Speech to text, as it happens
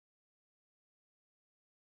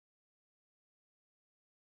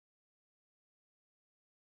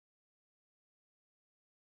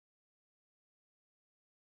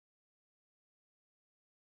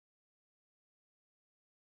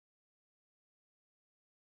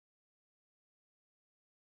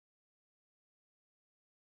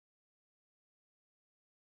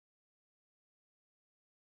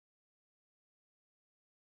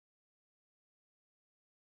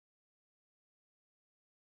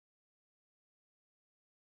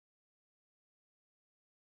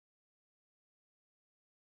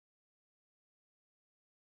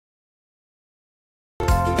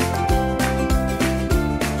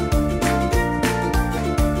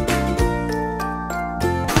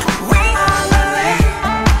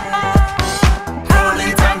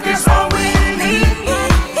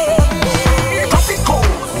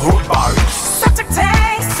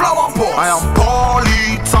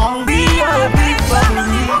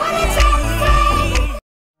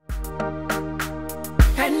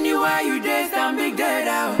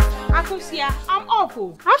Akosia, I'm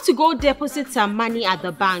awful. I have to go deposit some money at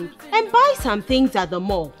the bank and buy some things at the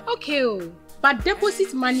mall. Okay, but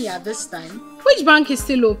deposit money at this time? Which bank is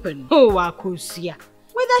still open? Oh, Akosia.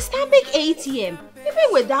 With a Stanbic ATM,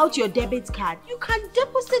 even without your debit card, you can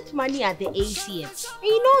deposit money at the ATM. And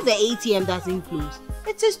you know the ATM doesn't close.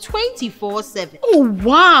 It is 24/7. Oh,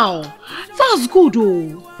 wow. That's good,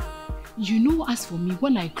 oh. You know, as for me,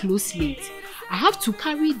 when I close late, I have to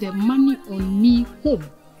carry the money on me home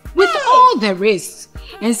with all the rest.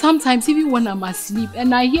 And sometimes even when I'm asleep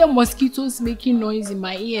and I hear mosquitoes making noise in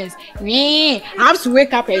my ears, I have to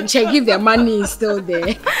wake up and check if the money is still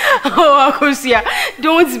there. Oh, Akosia,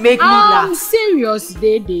 don't make me laugh. I'm serious,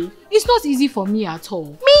 Dede. It's not easy for me at all.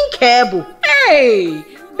 Mean cable. Hey,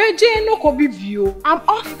 Beje no kobi view. I'm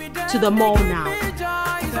off to the mall now.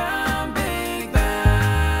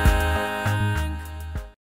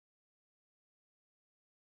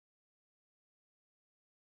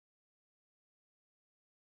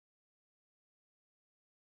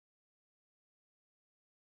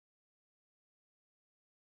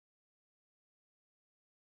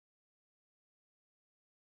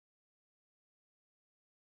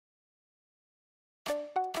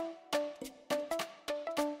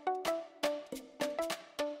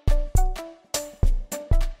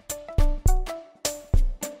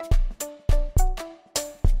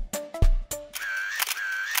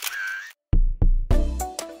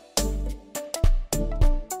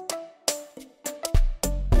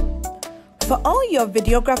 For all your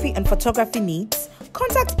videography and photography needs,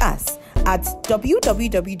 contact us at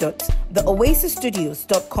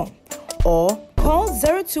www.theoasisstudios.com or call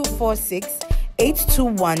 0246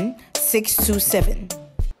 821 627.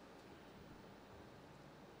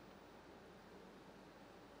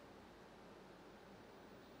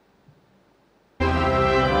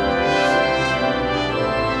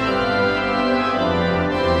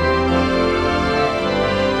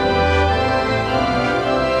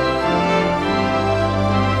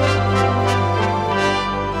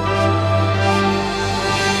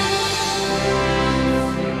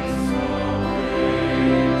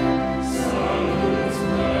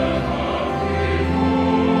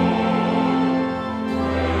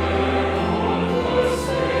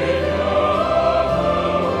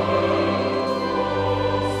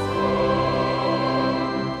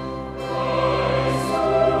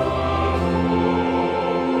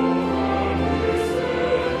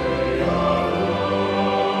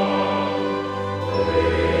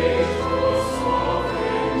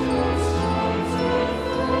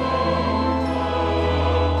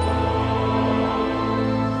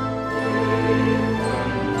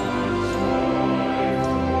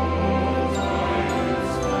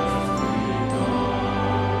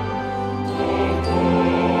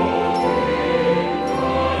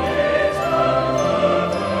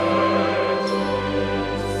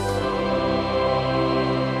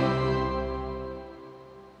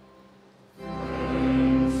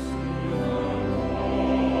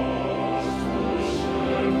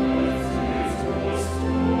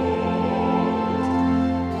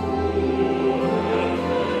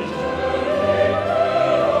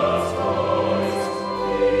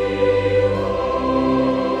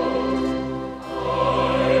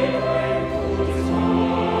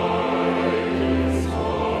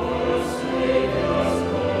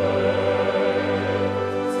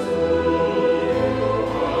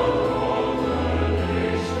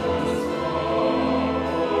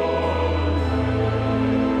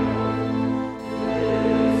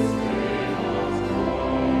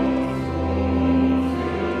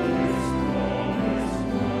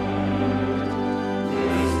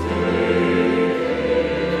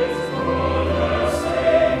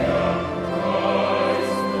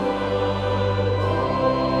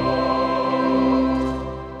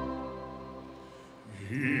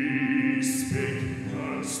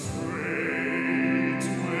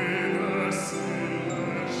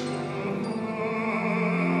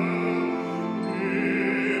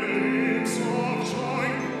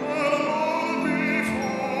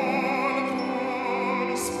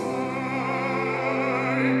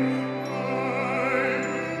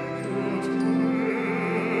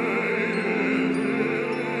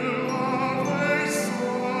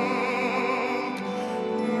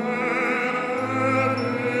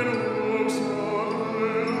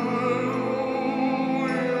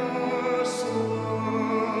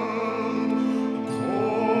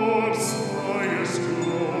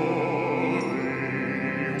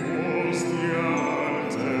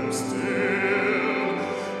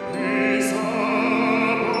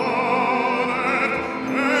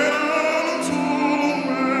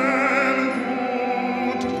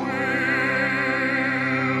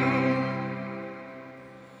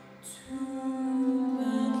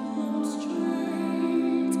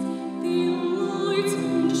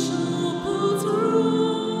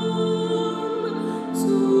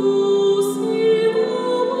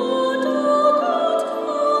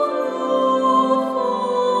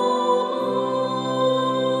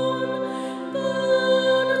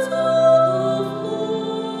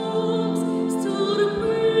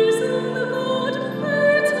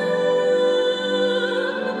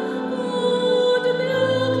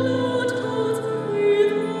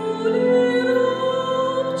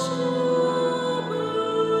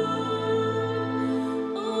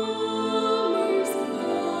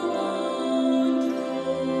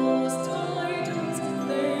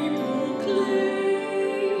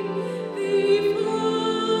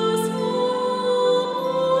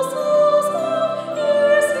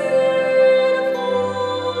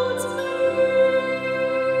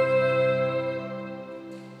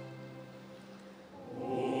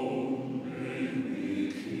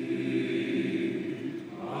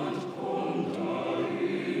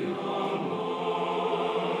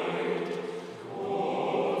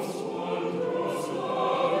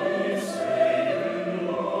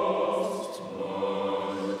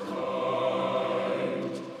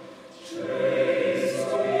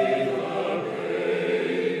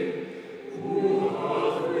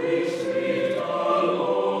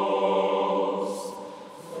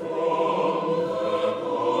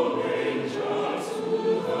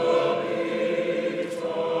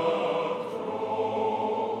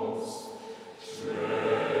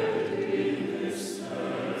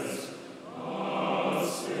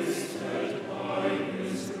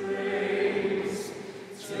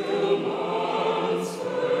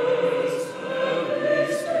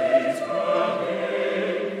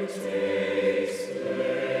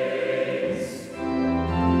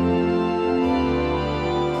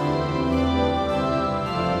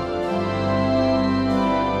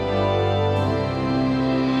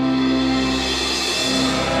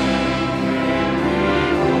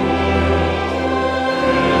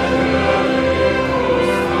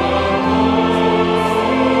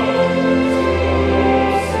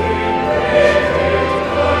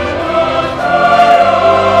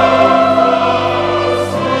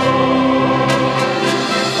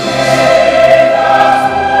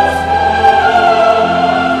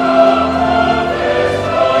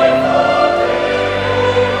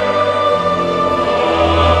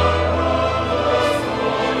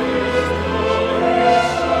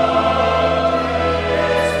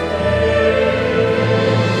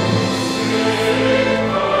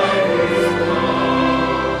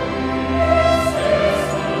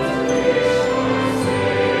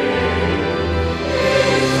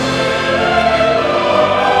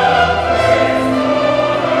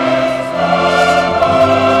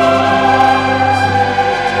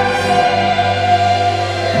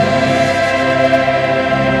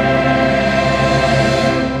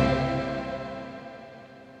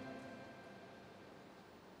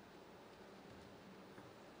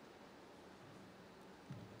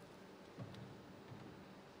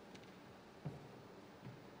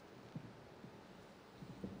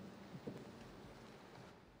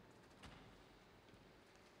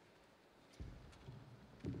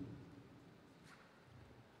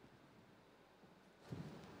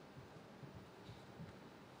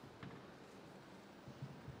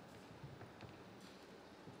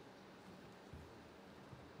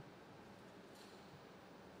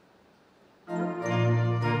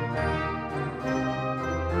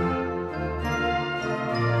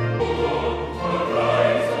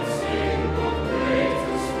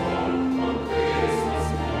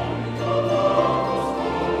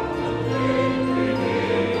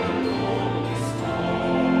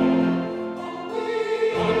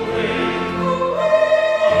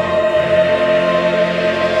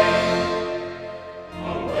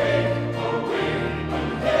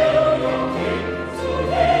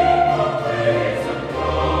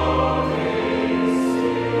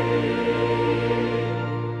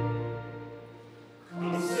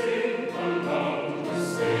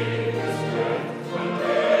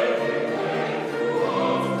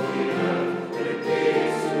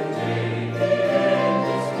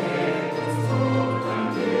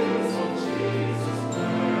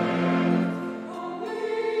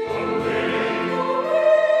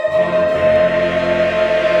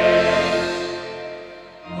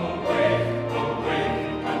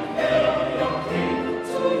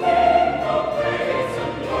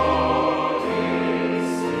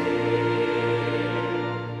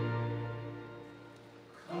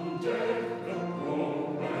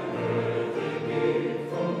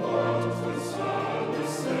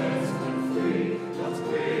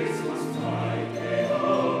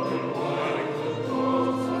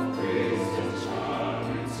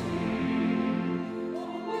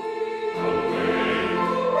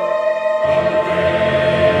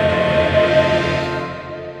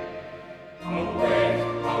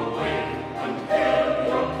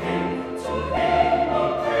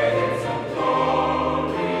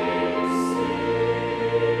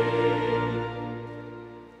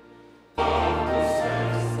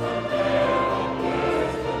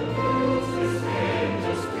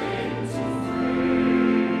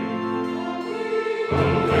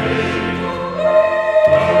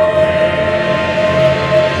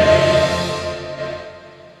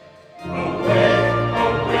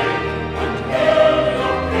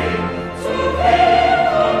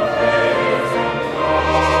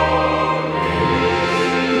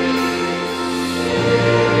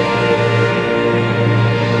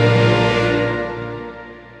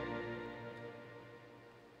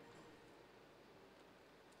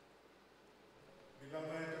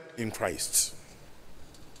 In Christ.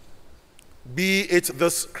 Be it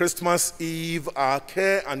this Christmas Eve our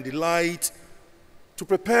care and delight to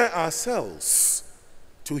prepare ourselves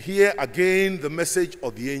to hear again the message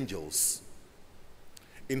of the angels,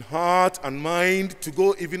 in heart and mind to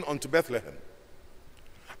go even unto Bethlehem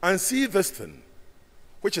and see this thing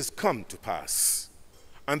which has come to pass,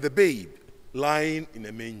 and the babe lying in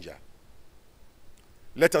a manger.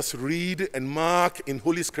 Let us read and mark in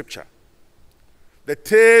Holy Scripture the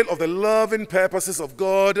tale of the loving purposes of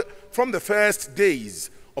God from the first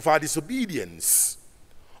days of our disobedience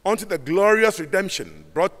unto the glorious redemption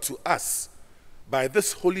brought to us by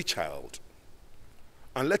this holy child.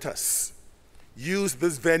 And let us use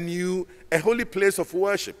this venue, a holy place of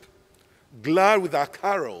worship, glad with our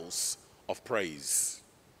carols of praise.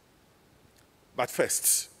 But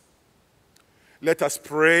first, let us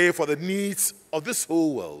pray for the needs of this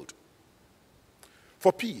whole world,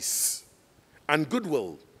 for peace and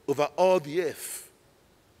goodwill over all the earth,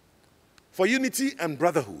 for unity and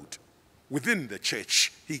brotherhood within the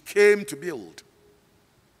church he came to build,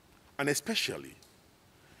 and especially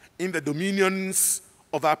in the dominions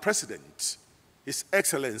of our President, His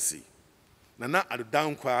Excellency, Nana Addo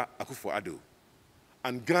Dankwa Akufo-Addo,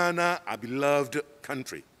 and Ghana, our beloved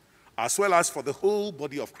country, as well as for the whole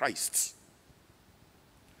body of Christ.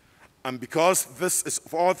 And because this is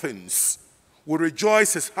of all things, will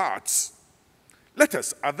rejoice his heart, let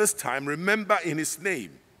us at this time remember in his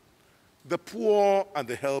name the poor and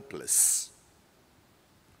the helpless,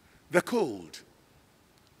 the cold,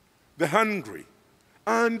 the hungry,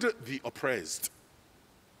 and the oppressed,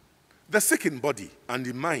 the sick in body and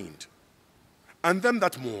in mind, and them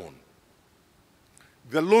that mourn,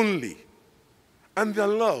 the lonely and the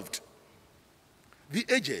unloved, the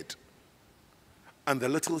aged and the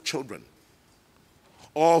little children,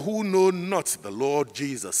 or who know not the Lord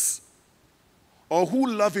Jesus, or who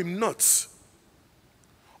love him not,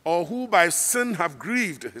 or who by sin have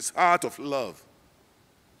grieved his heart of love.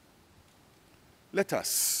 Let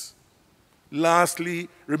us, lastly,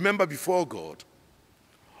 remember before God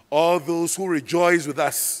all those who rejoice with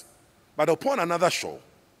us, but upon another shore,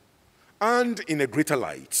 and in a greater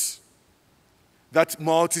light, that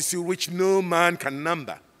multitude which no man can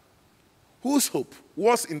number, whose hope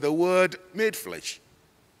was in the Word made flesh,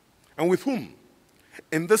 and with whom,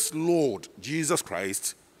 in this Lord Jesus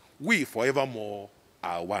Christ, we forevermore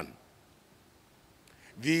are one.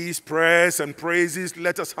 These prayers and praises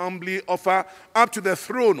let us humbly offer up to the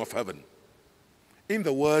throne of heaven, in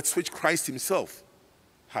the words which Christ himself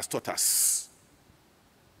has taught us.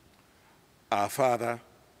 Our Father,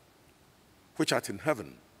 which art in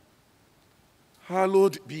heaven,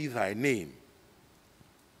 hallowed be thy name.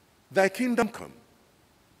 Thy kingdom come.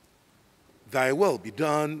 Thy will be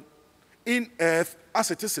done in earth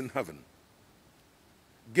as it is in heaven.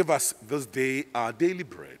 Give us this day our daily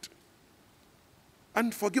bread,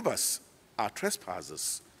 and forgive us our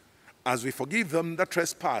trespasses, as we forgive them that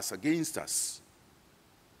trespass against us.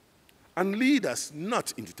 And lead us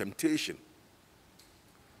not into temptation,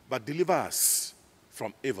 but deliver us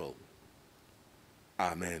from evil.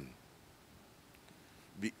 Amen.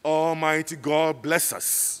 The Almighty God bless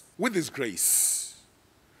us with his grace.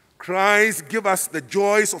 Christ give us the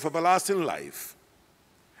joys of everlasting life,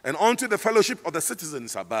 and unto the fellowship of the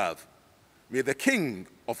citizens above, may the King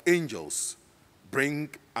of angels bring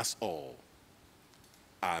us all.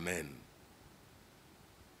 Amen.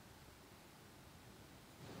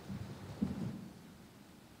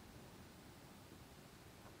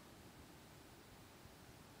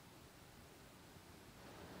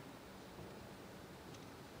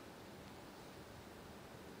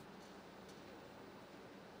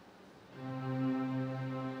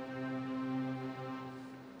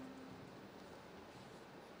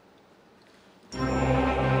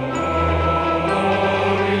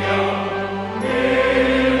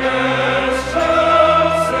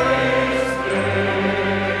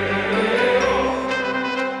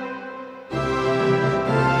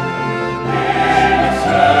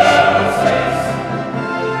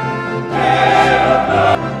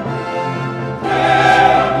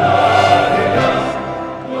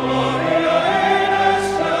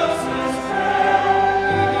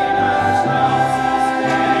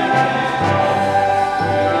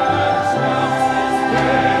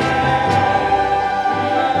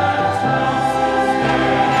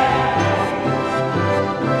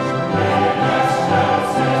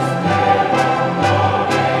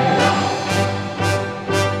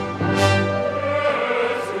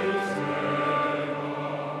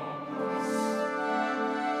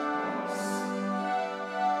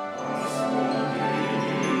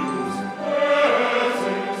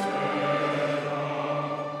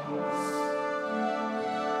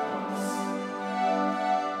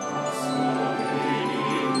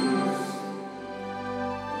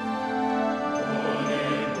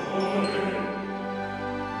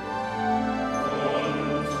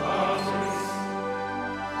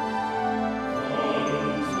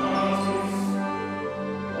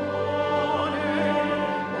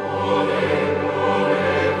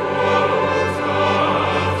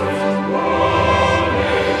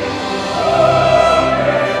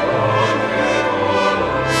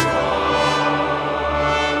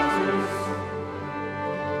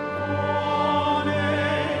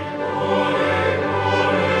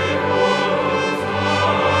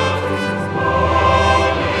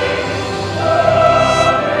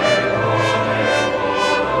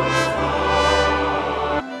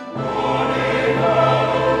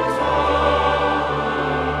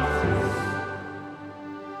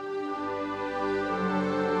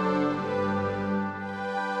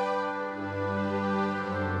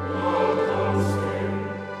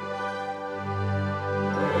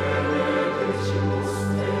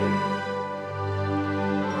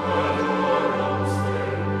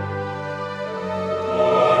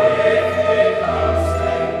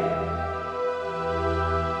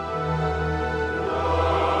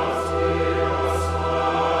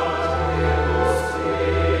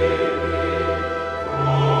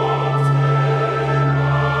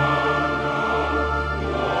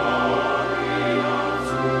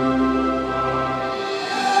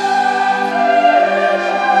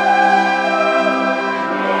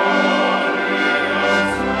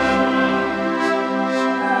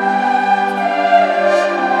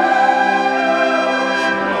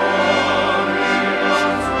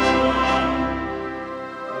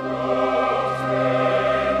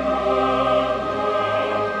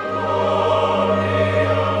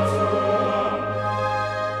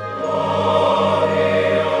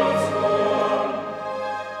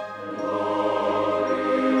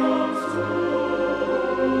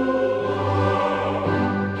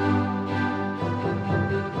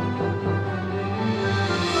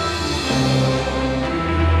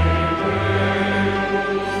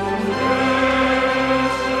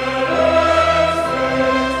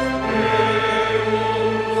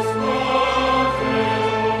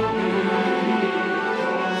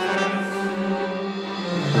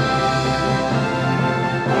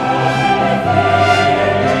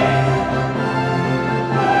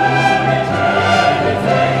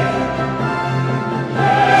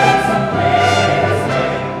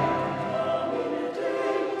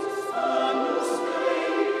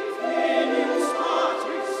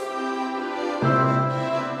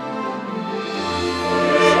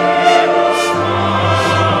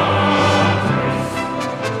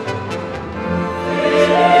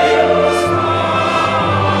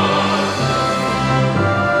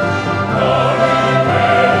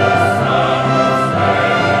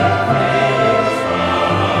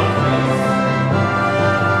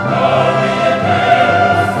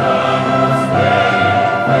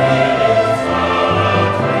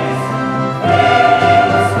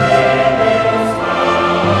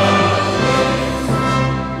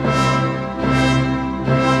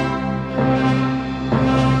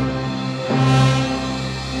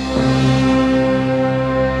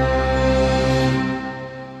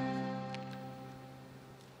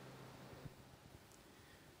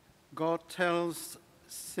 God tells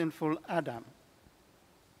sinful Adam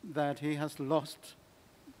that he has lost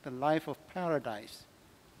the life of paradise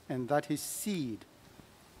and that his seed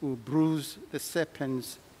will bruise the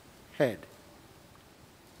serpent's head.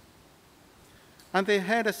 And they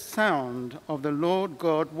heard a sound of the Lord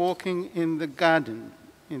God walking in the garden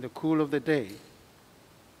in the cool of the day.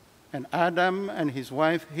 And Adam and his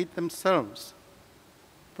wife hid themselves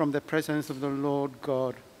from the presence of the Lord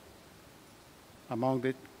God among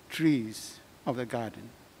the trees of the garden.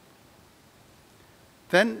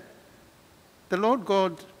 Then the Lord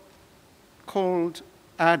God called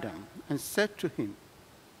Adam and said to him,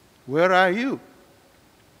 "Where are you?"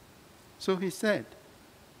 So he said,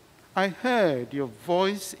 "I heard your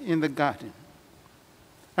voice in the garden,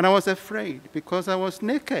 and I was afraid because I was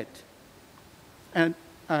naked, and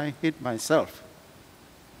I hid myself."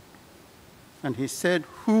 And he said,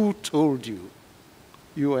 "Who told you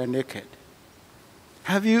you were naked?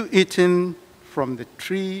 Have you eaten from the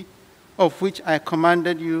tree of which I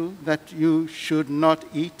commanded you that you should not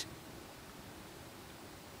eat?"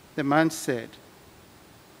 The man said,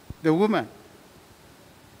 "The woman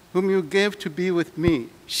whom you gave to be with me,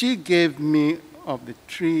 she gave me of the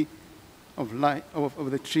tree of life,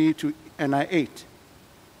 of the tree to, and I ate."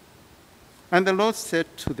 And the Lord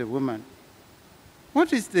said to the woman,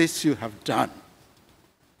 "What is this you have done?"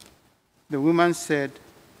 The woman said,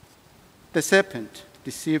 "The serpent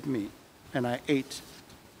deceived me, and I ate."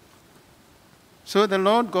 So the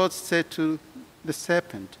Lord God said to the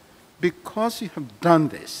serpent, "Because you have done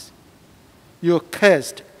this, you are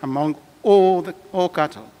cursed among all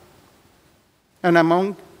cattle, and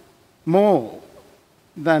among more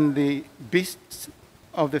than the beasts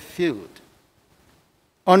of the field.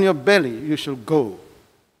 On your belly you shall go,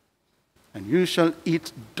 and you shall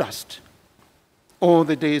eat dust all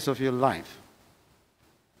the days of your life.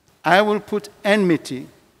 I will put enmity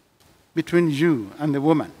between you and the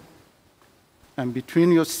woman, and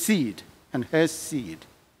between your seed and her seed.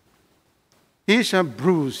 He shall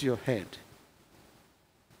bruise your head,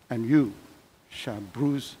 and you shall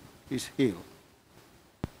bruise his heel."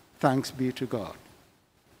 Thanks be to God.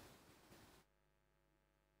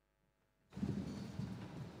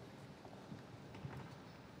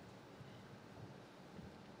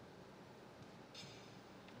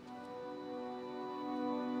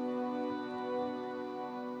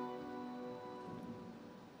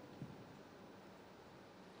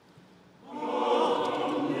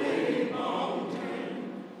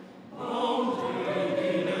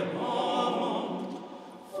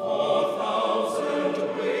 For 1,000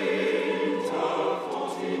 winters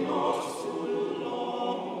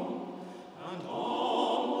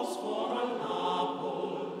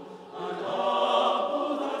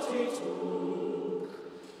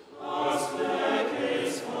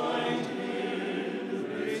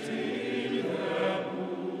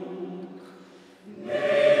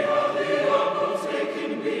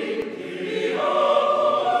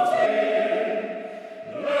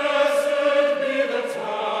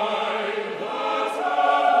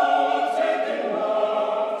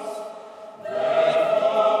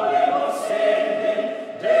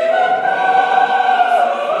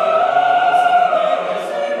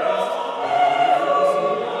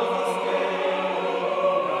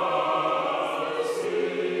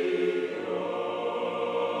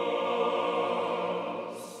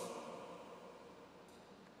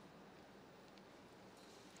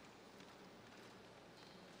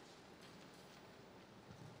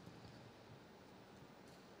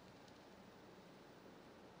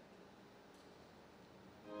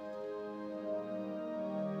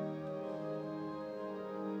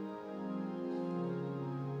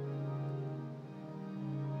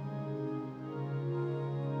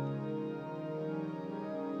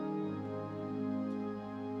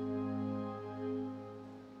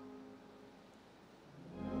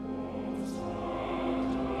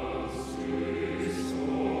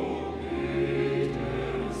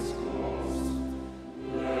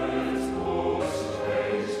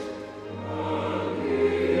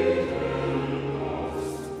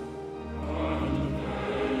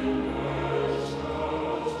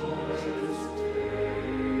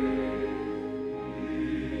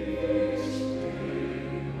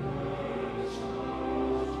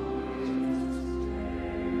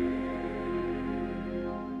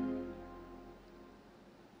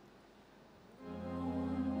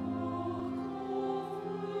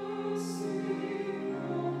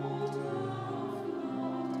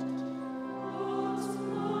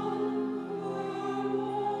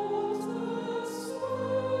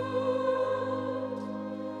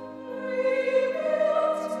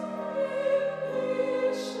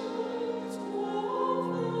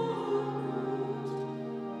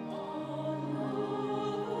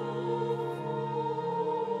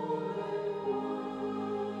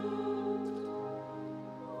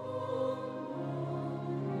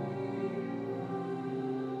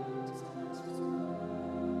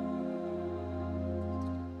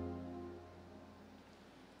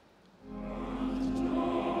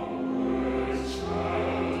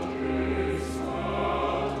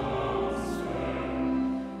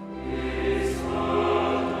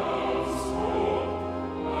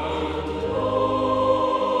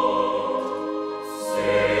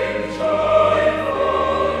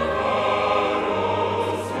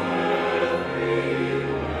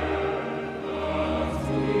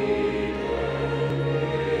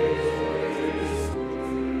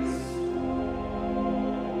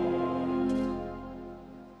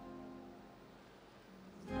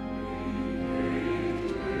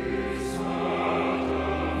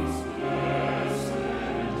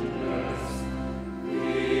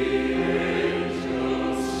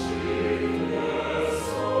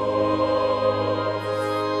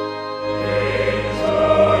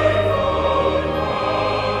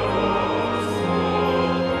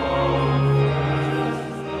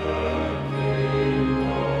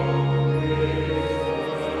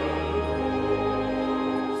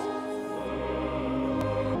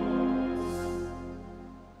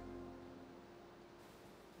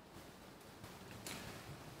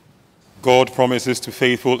God promises to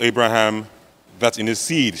faithful Abraham that in his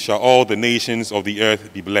seed shall all the nations of the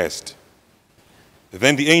earth be blessed.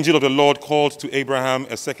 Then the angel of the Lord called to Abraham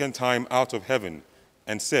a second time out of heaven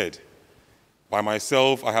and said, By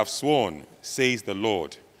myself I have sworn, says the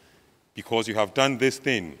Lord, because you have done this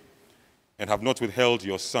thing and have not withheld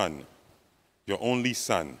your son, your only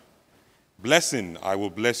son. Blessing I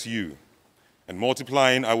will bless you, and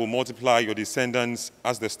multiplying I will multiply your descendants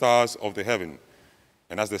as the stars of the heaven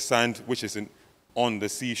and as the sand which is on the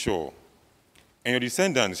seashore. And your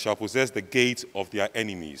descendants shall possess the gate of their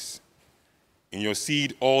enemies. In your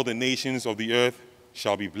seed all the nations of the earth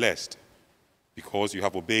shall be blessed, because you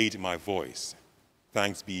have obeyed my voice.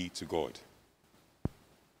 Thanks be to God.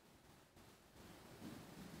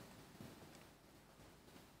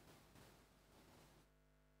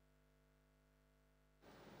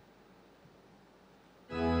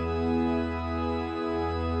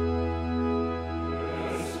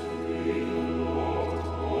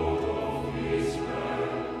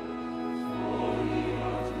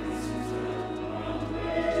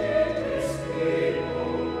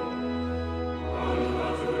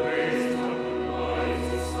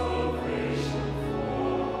 Praise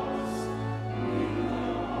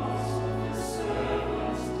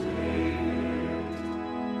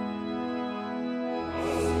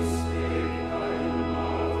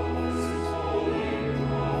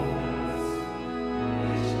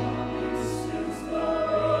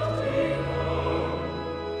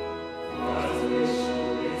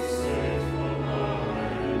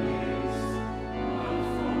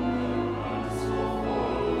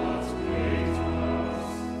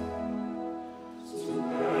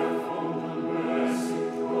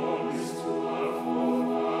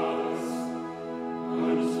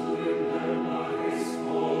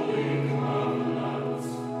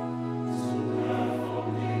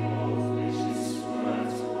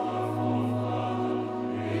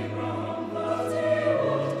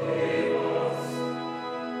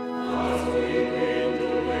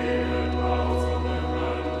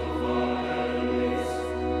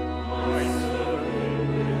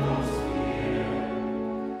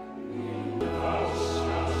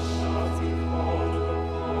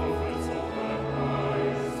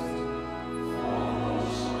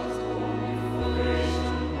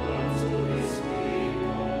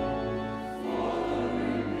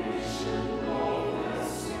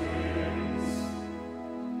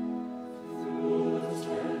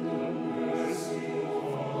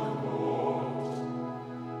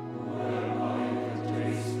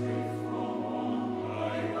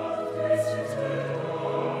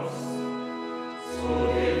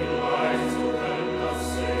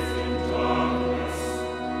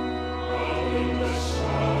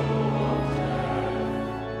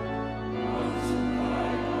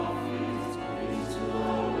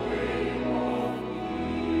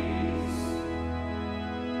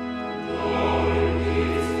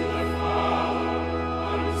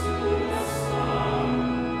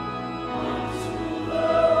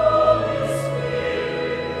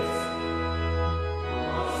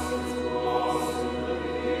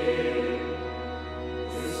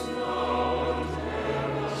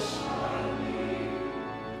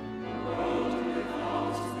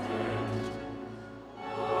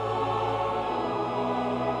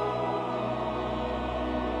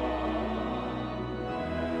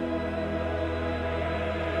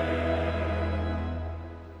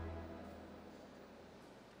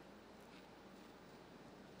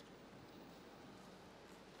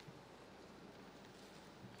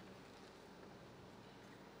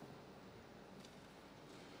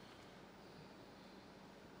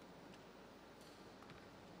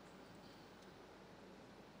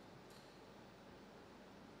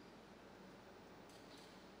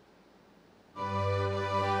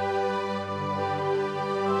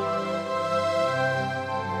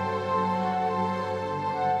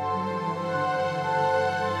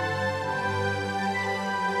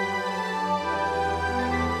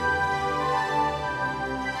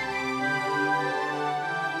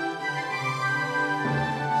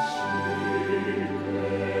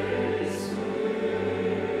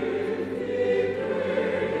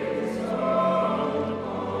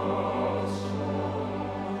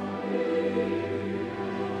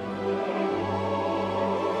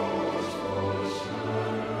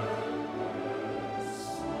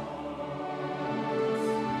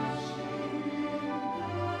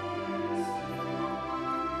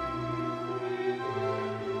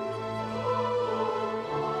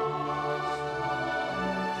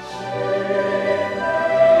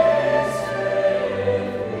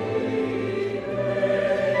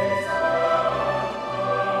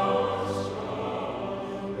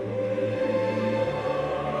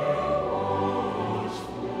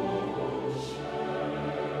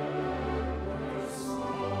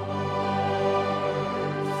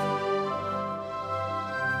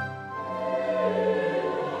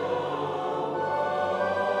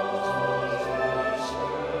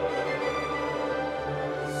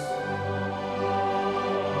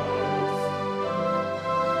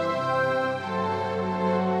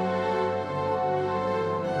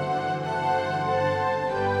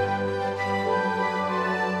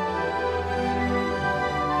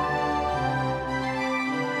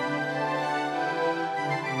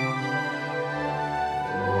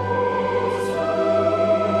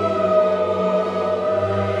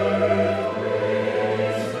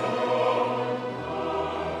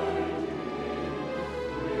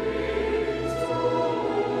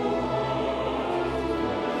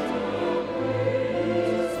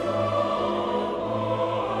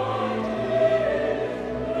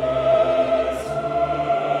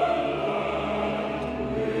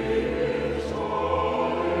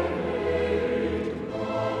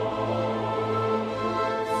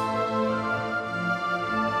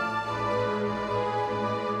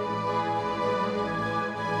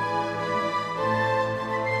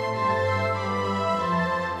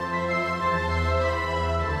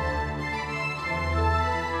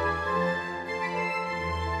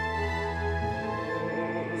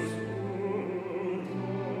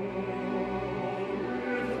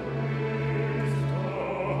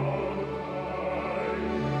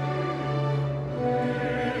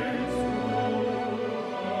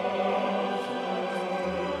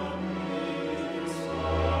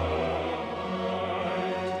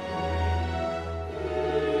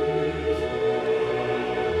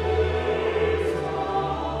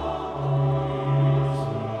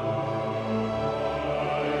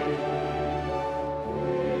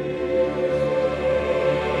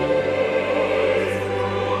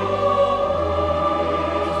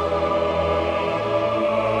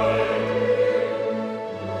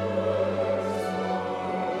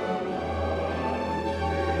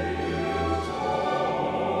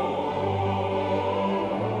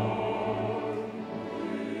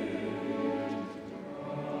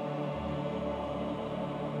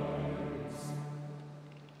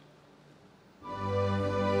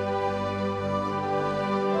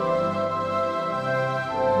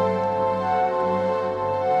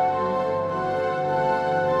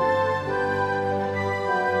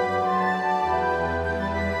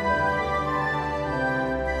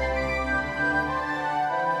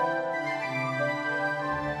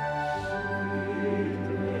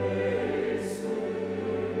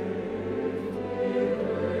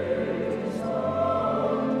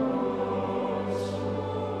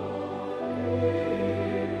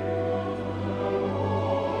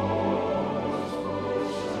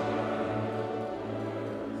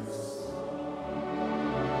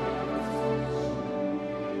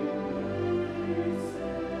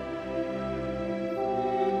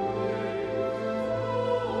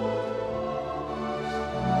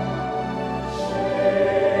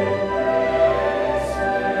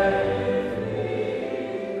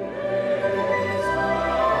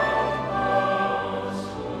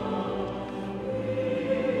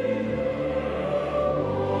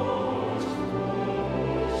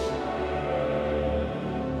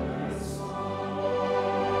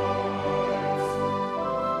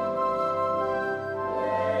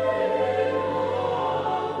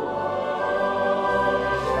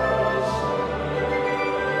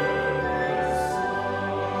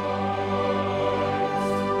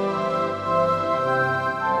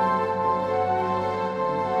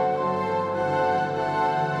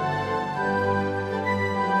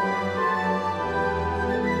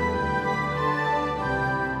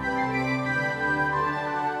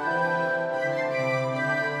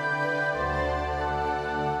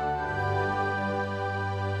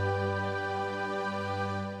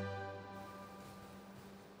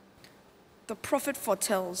the prophet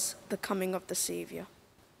foretells the coming of the Savior.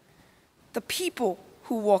 The people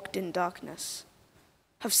who walked in darkness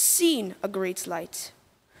have seen a great light.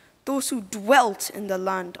 Those who dwelt in the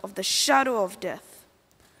land of the shadow of death,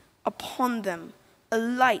 upon them a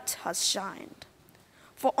light has shined.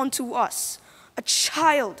 For unto us a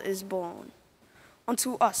child is born,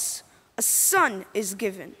 unto us a son is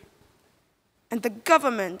given, and the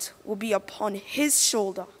government will be upon his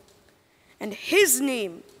shoulder, and his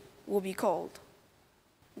name will be called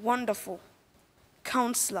Wonderful,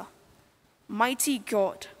 Counselor, Mighty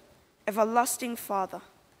God, Everlasting Father,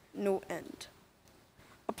 no end.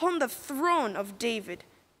 Upon the throne of David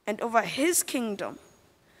and over his kingdom,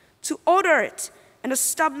 to order it and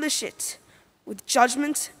establish it with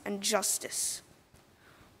judgment and justice.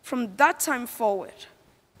 From that time forward,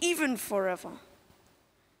 even forever,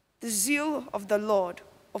 the zeal of the Lord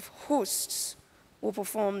of hosts will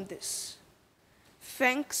perform this.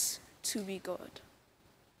 Thanks to be God.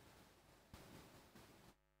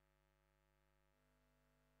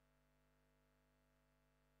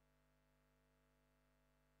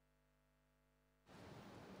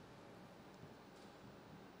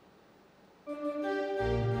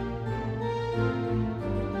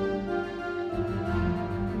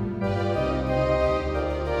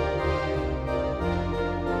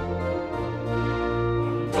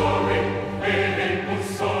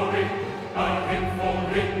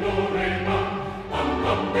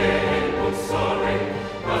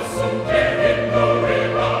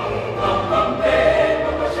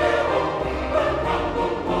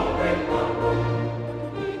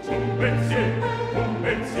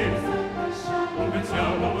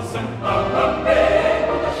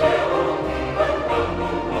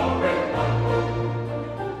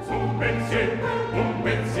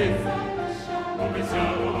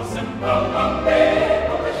 Yeah.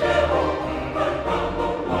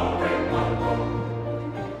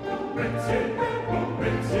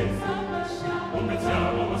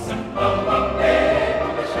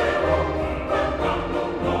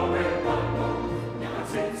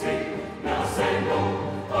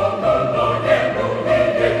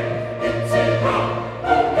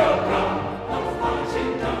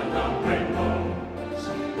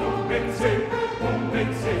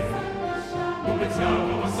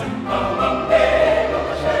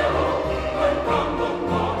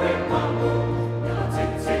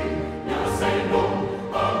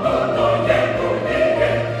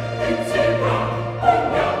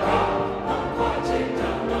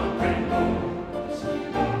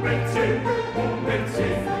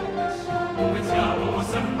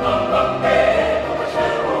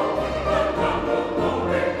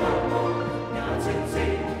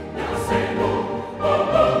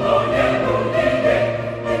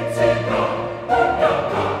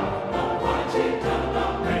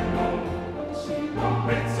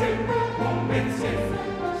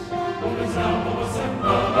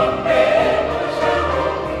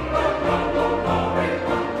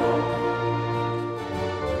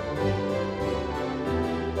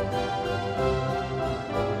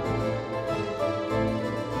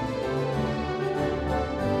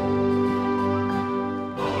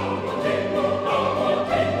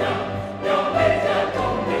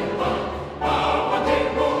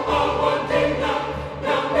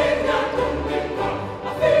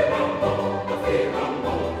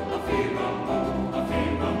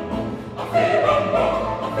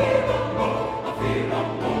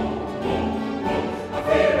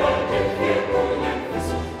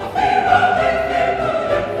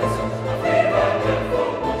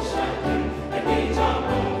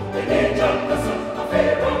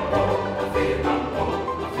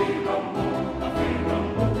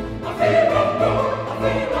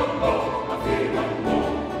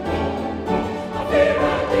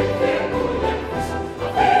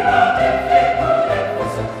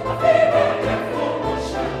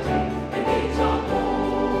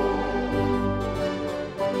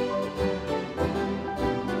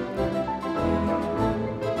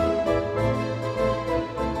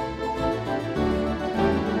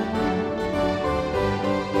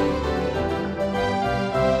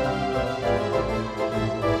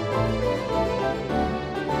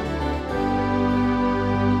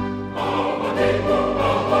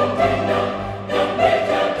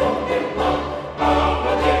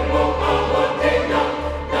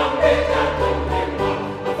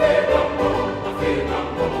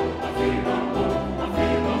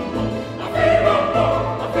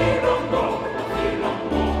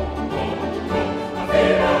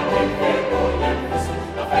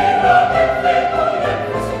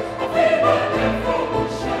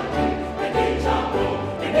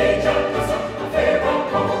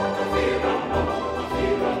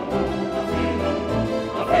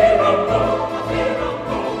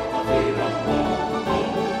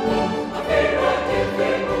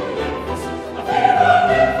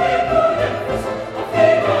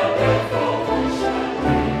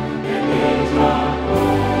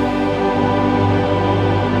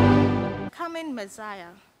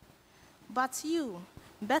 Messiah. But you,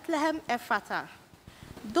 Bethlehem Ephrathah,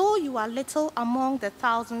 though you are little among the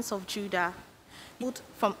thousands of Judah,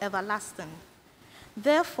 from everlasting.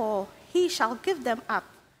 Therefore he shall give them up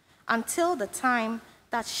until the time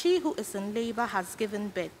that she who is in labor has given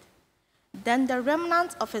birth. Then the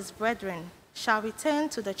remnant of his brethren shall return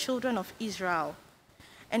to the children of Israel,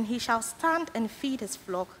 and he shall stand and feed his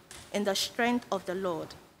flock in the strength of the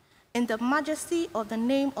Lord, in the majesty of the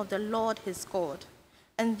name of the Lord his God,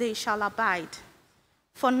 and they shall abide.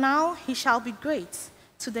 For now he shall be great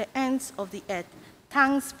to the ends of the earth.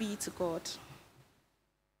 Thanks be to God.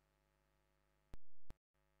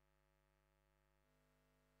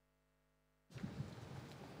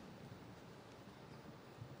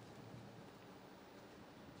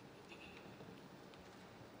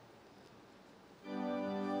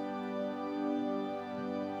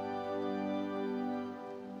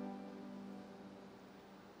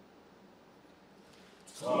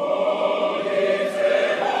 Tollite,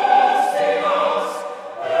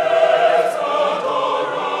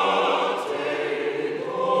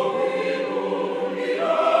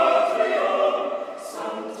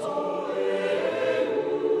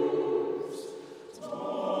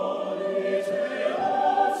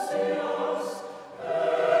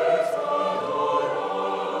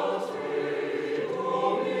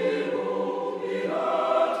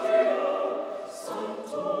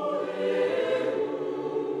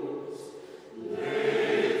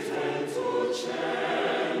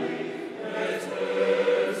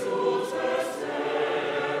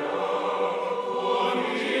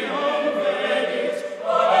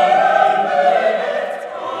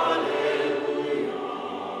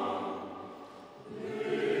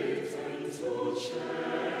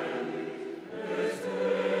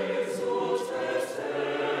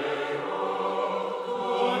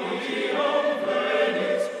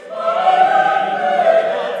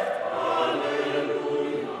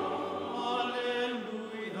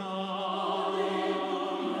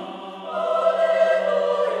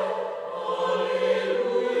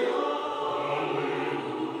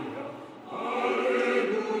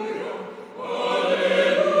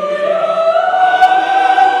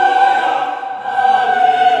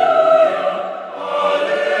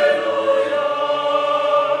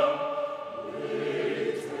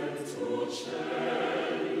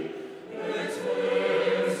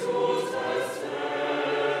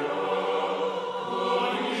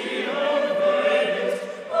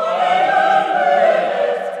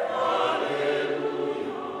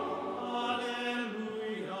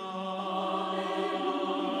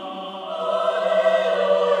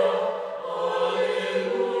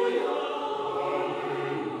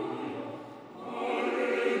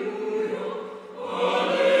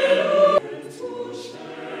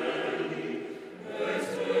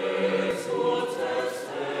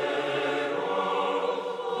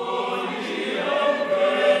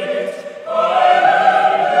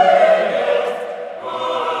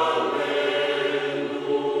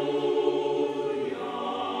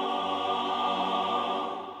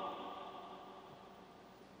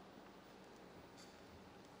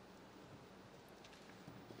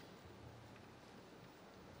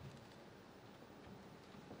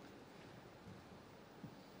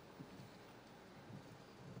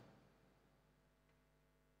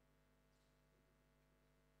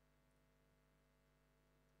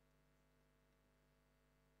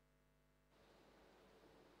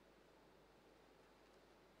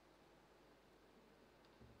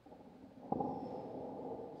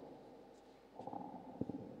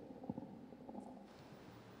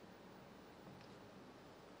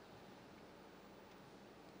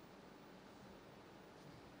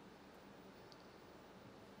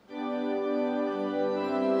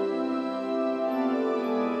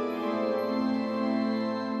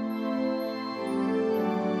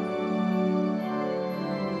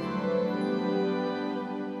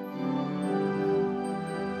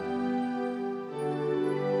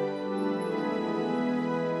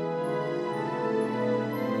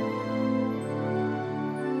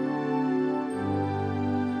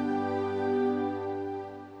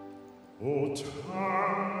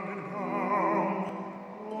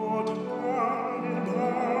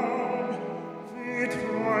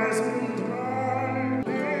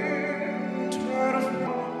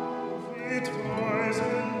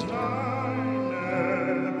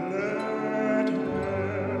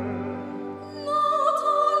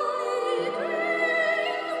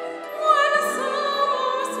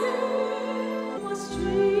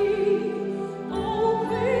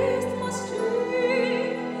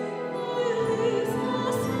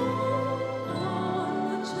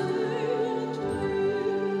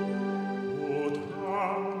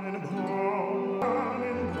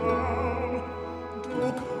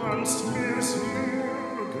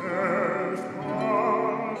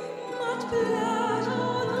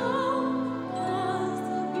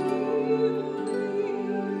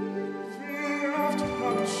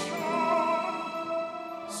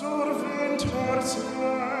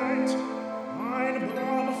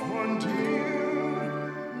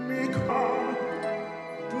 komm,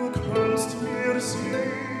 du kannst mir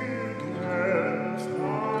Segen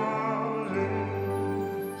fallen.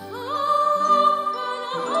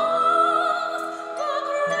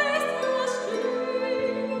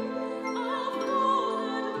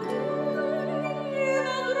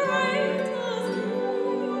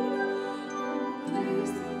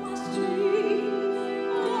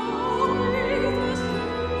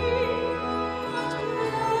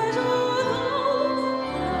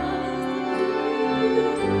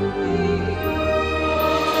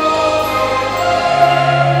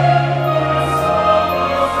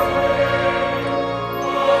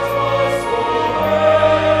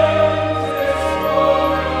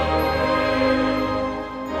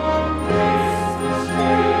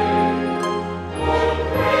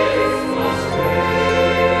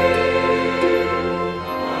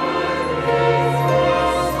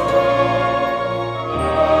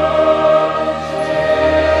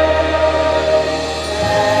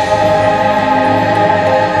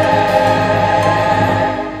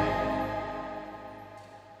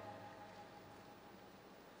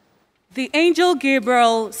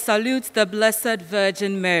 Gabriel salutes the Blessed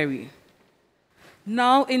Virgin Mary.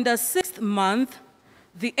 Now in the 6th month,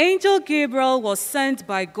 the angel Gabriel was sent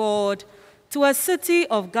by God to a city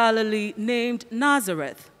of Galilee named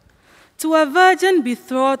Nazareth, to a virgin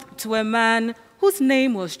betrothed to a man whose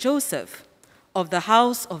name was Joseph, of the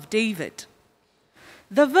house of David.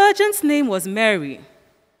 The virgin's name was Mary.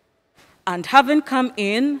 And having come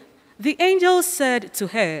in, the angel said to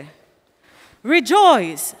her,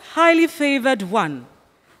 "Rejoice, highly favored one,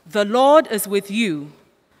 the Lord is with you.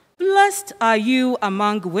 Blessed are you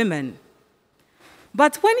among women."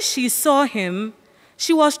 But when she saw him,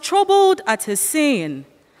 she was troubled at his saying,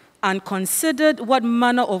 and considered what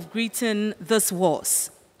manner of greeting this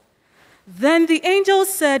was. Then the angel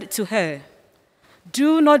said to her,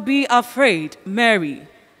 "Do not be afraid, Mary,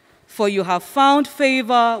 for you have found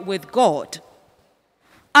favor with God.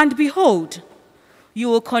 And behold, you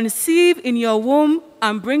will conceive in your womb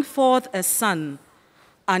and bring forth a son,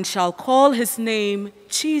 and shall call his name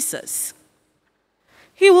Jesus.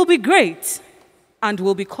 He will be great, and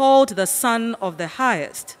will be called the Son of the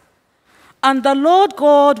Highest. And the Lord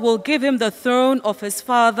God will give him the throne of his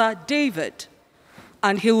father David,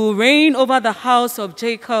 and he will reign over the house of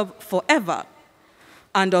Jacob forever,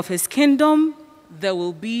 and of his kingdom there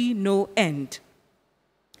will be no end."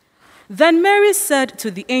 Then Mary said to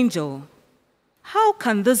the angel, "How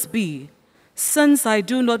can this be, since I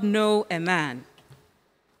do not know a man?"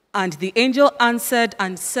 And the angel answered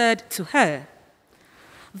and said to her,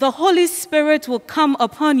 "The Holy Spirit will come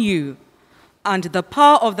upon you, and the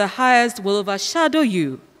power of the Highest will overshadow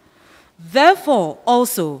you. Therefore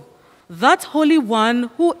also, that Holy One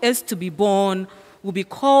who is to be born will be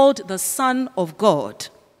called the Son of God.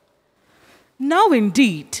 Now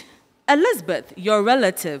indeed, Elizabeth, your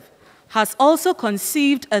relative, has also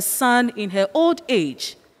conceived a son in her old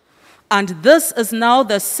age, and this is now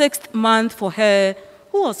the 6th month for her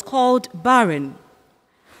who was called barren.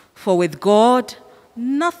 For with God,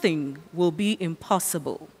 nothing will be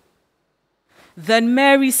impossible." Then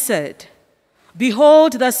Mary said,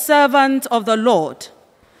 "Behold the servant of the Lord.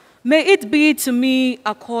 May it be to me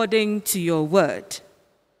according to your word."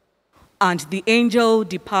 And the angel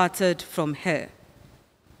departed from her.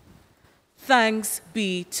 Thanks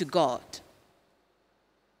be to God.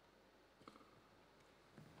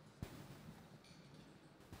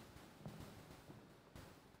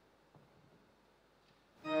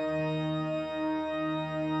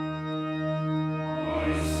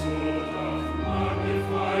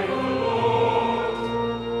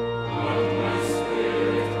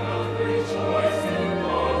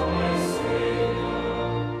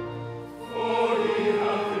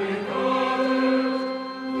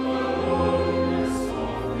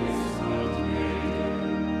 This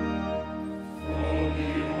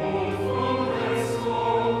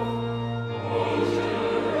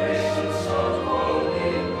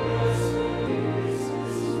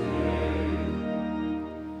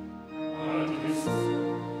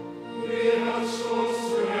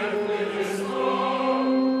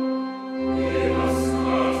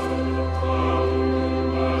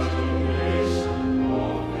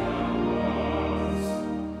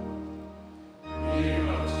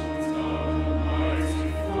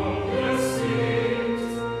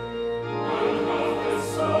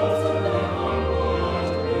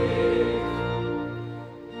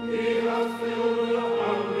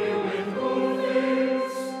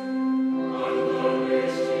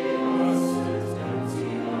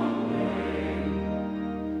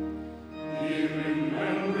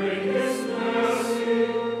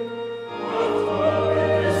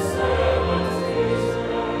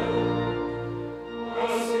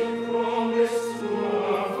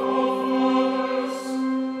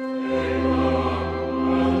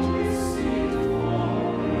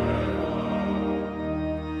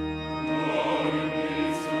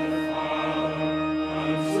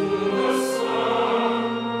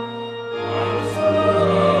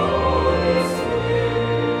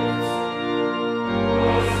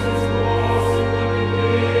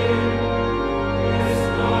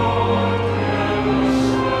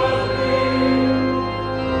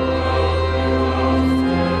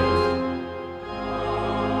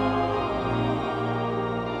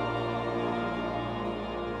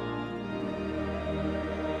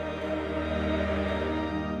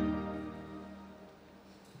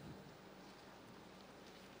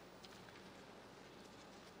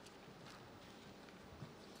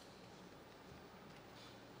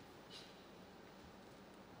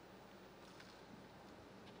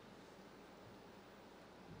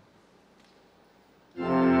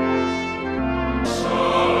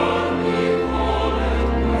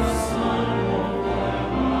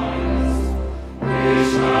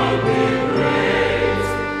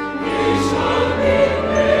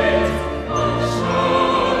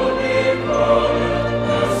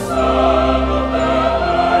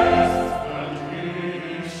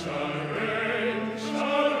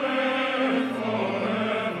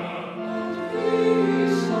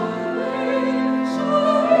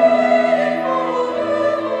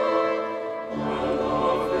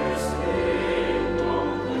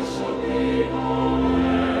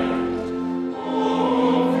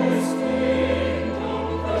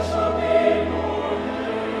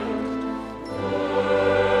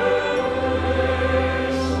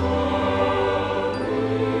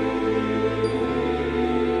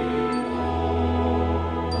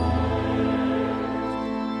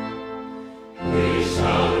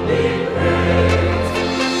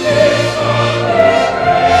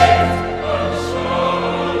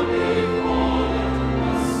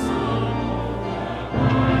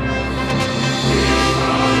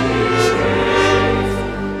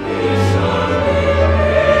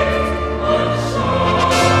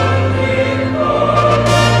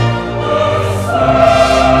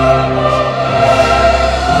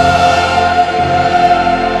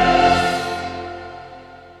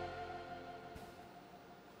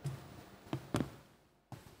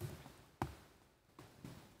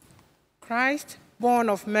Christ, born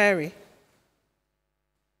of Mary.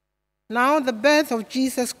 Now the birth of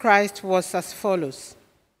Jesus Christ was as follows.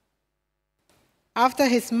 After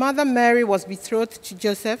his mother Mary was betrothed to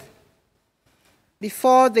Joseph,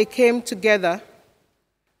 before they came together,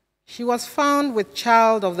 she was found with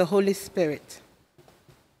child of the Holy Spirit.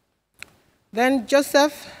 Then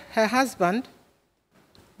Joseph, her husband,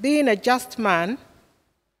 being a just man,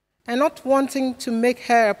 and not wanting to make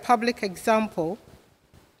her a public example,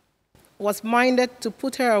 was minded to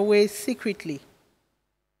put her away secretly.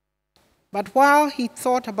 But while he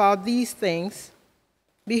thought about these things,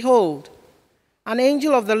 behold, an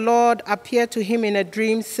angel of the Lord appeared to him in a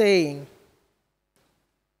dream, saying,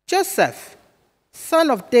 Joseph, son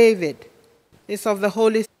of David, is of the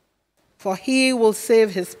Holy Spirit, for he will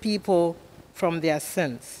save his people from their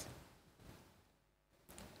sins.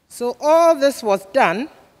 So all this was done,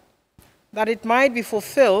 that it might be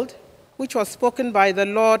fulfilled, which was spoken by the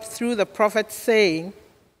Lord through the prophet, saying,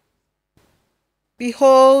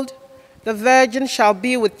 Behold, the virgin shall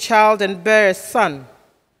be with child and bear a son,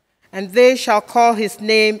 and they shall call his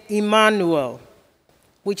name Emmanuel,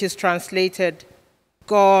 which is translated,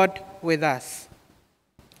 God with us.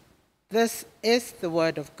 This is the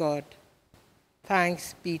word of God.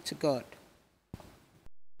 Thanks be to God.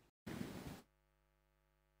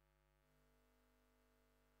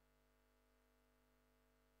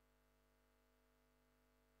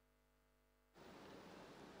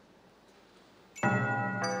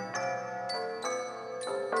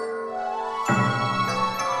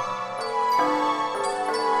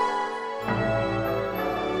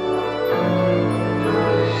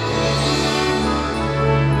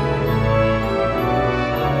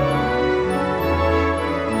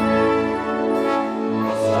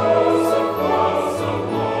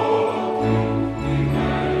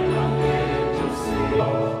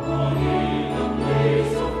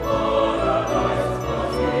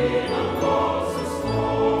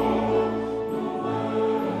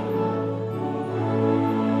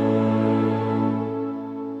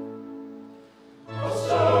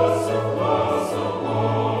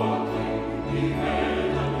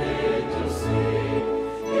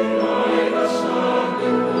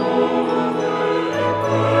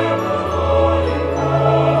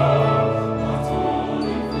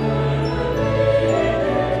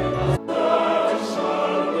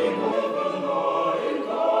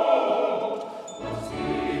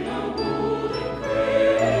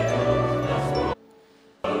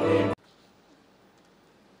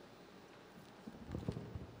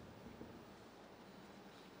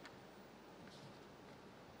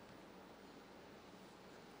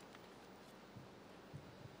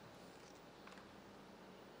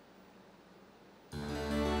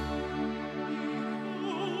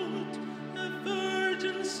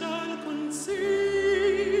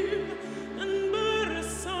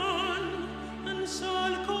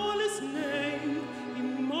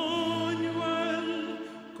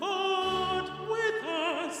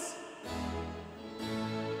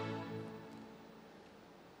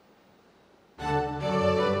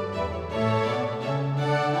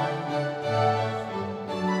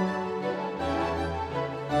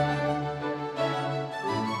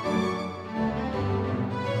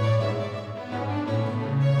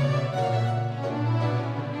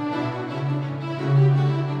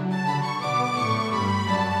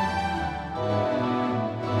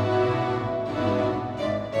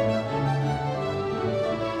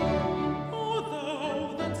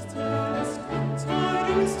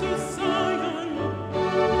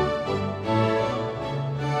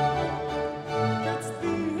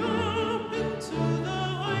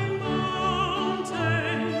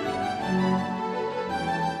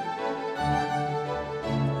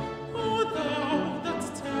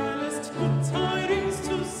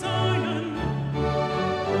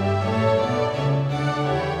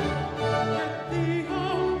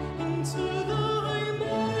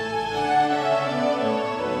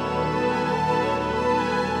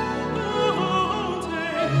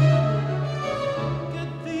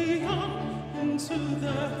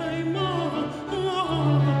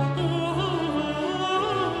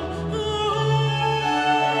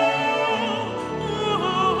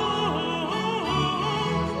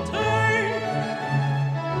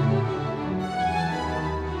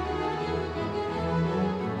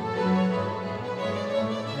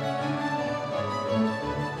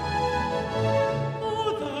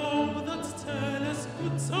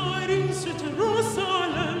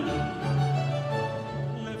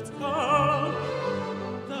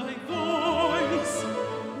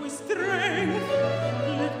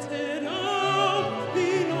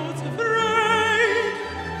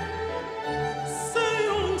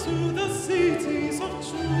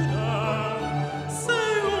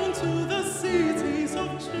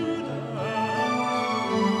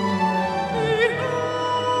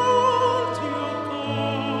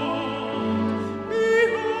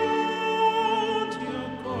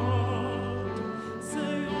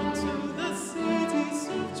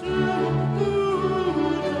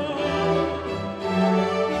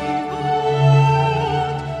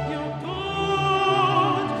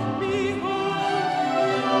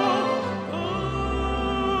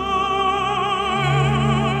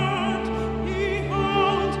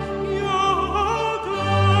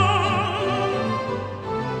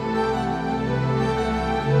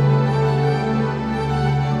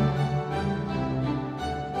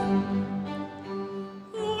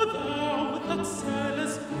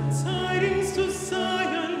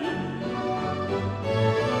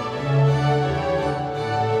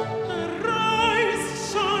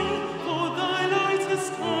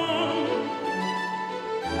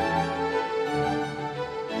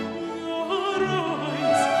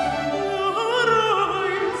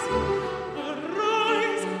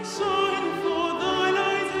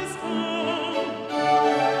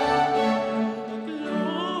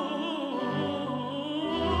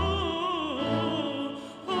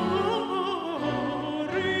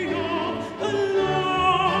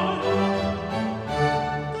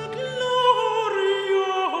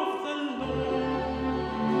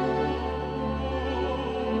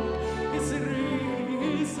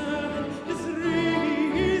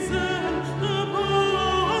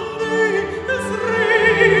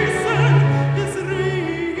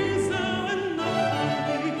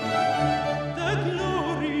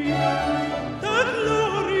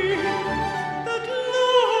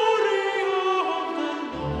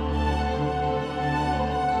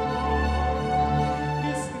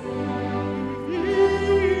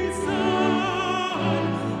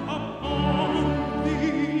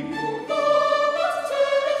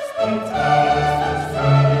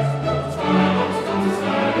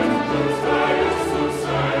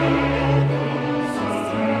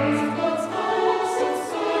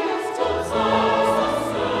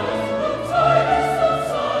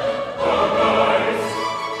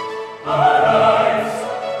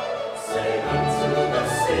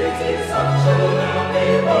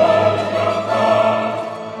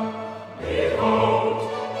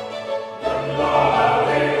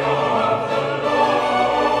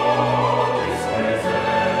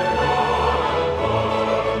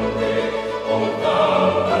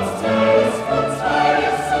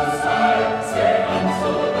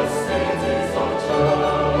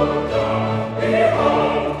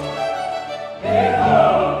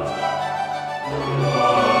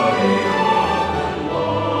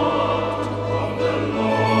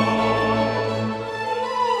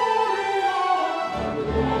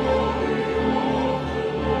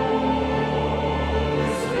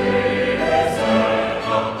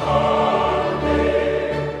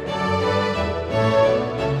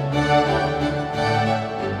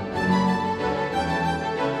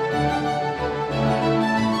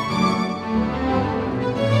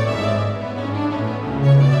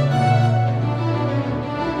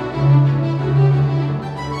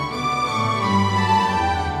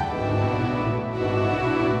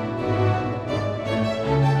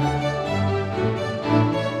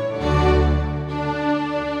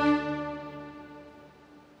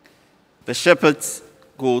 The shepherds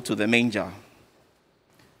go to the manger.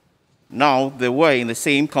 Now there were in the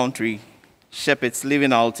same country shepherds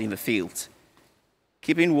living out in the fields,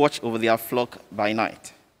 keeping watch over their flock by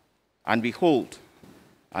night. And behold,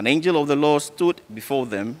 an angel of the Lord stood before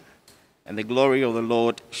them, and the glory of the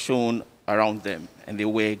Lord shone around them, and they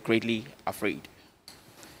were greatly afraid.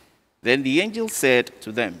 Then the angel said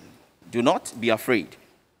to them, "Do not be afraid,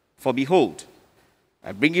 for behold,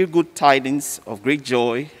 I bring you good tidings of great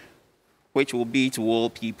joy, which will be to all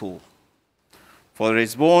people. For there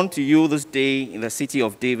is born to you this day in the city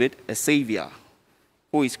of David a Savior,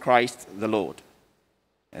 who is Christ the Lord.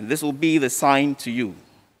 And this will be the sign to you.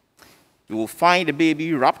 You will find a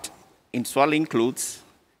baby wrapped in swaddling clothes,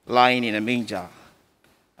 lying in a manger."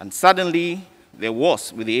 And suddenly there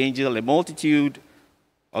was with the angel a multitude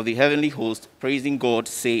of the heavenly host praising God,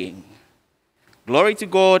 saying, "Glory to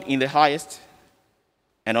God in the highest,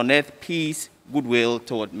 and on earth peace, goodwill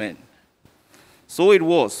toward men." So it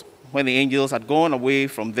was, when the angels had gone away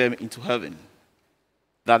from them into heaven,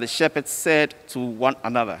 that the shepherds said to one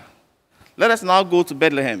another, "Let us now go to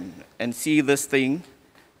Bethlehem and see this thing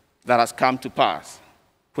that has come to pass,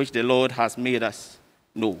 which the Lord has made us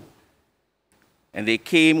know." And they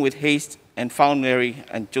came with haste and found Mary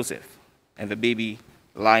and Joseph and the baby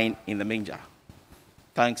lying in the manger.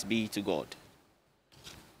 Thanks be to God.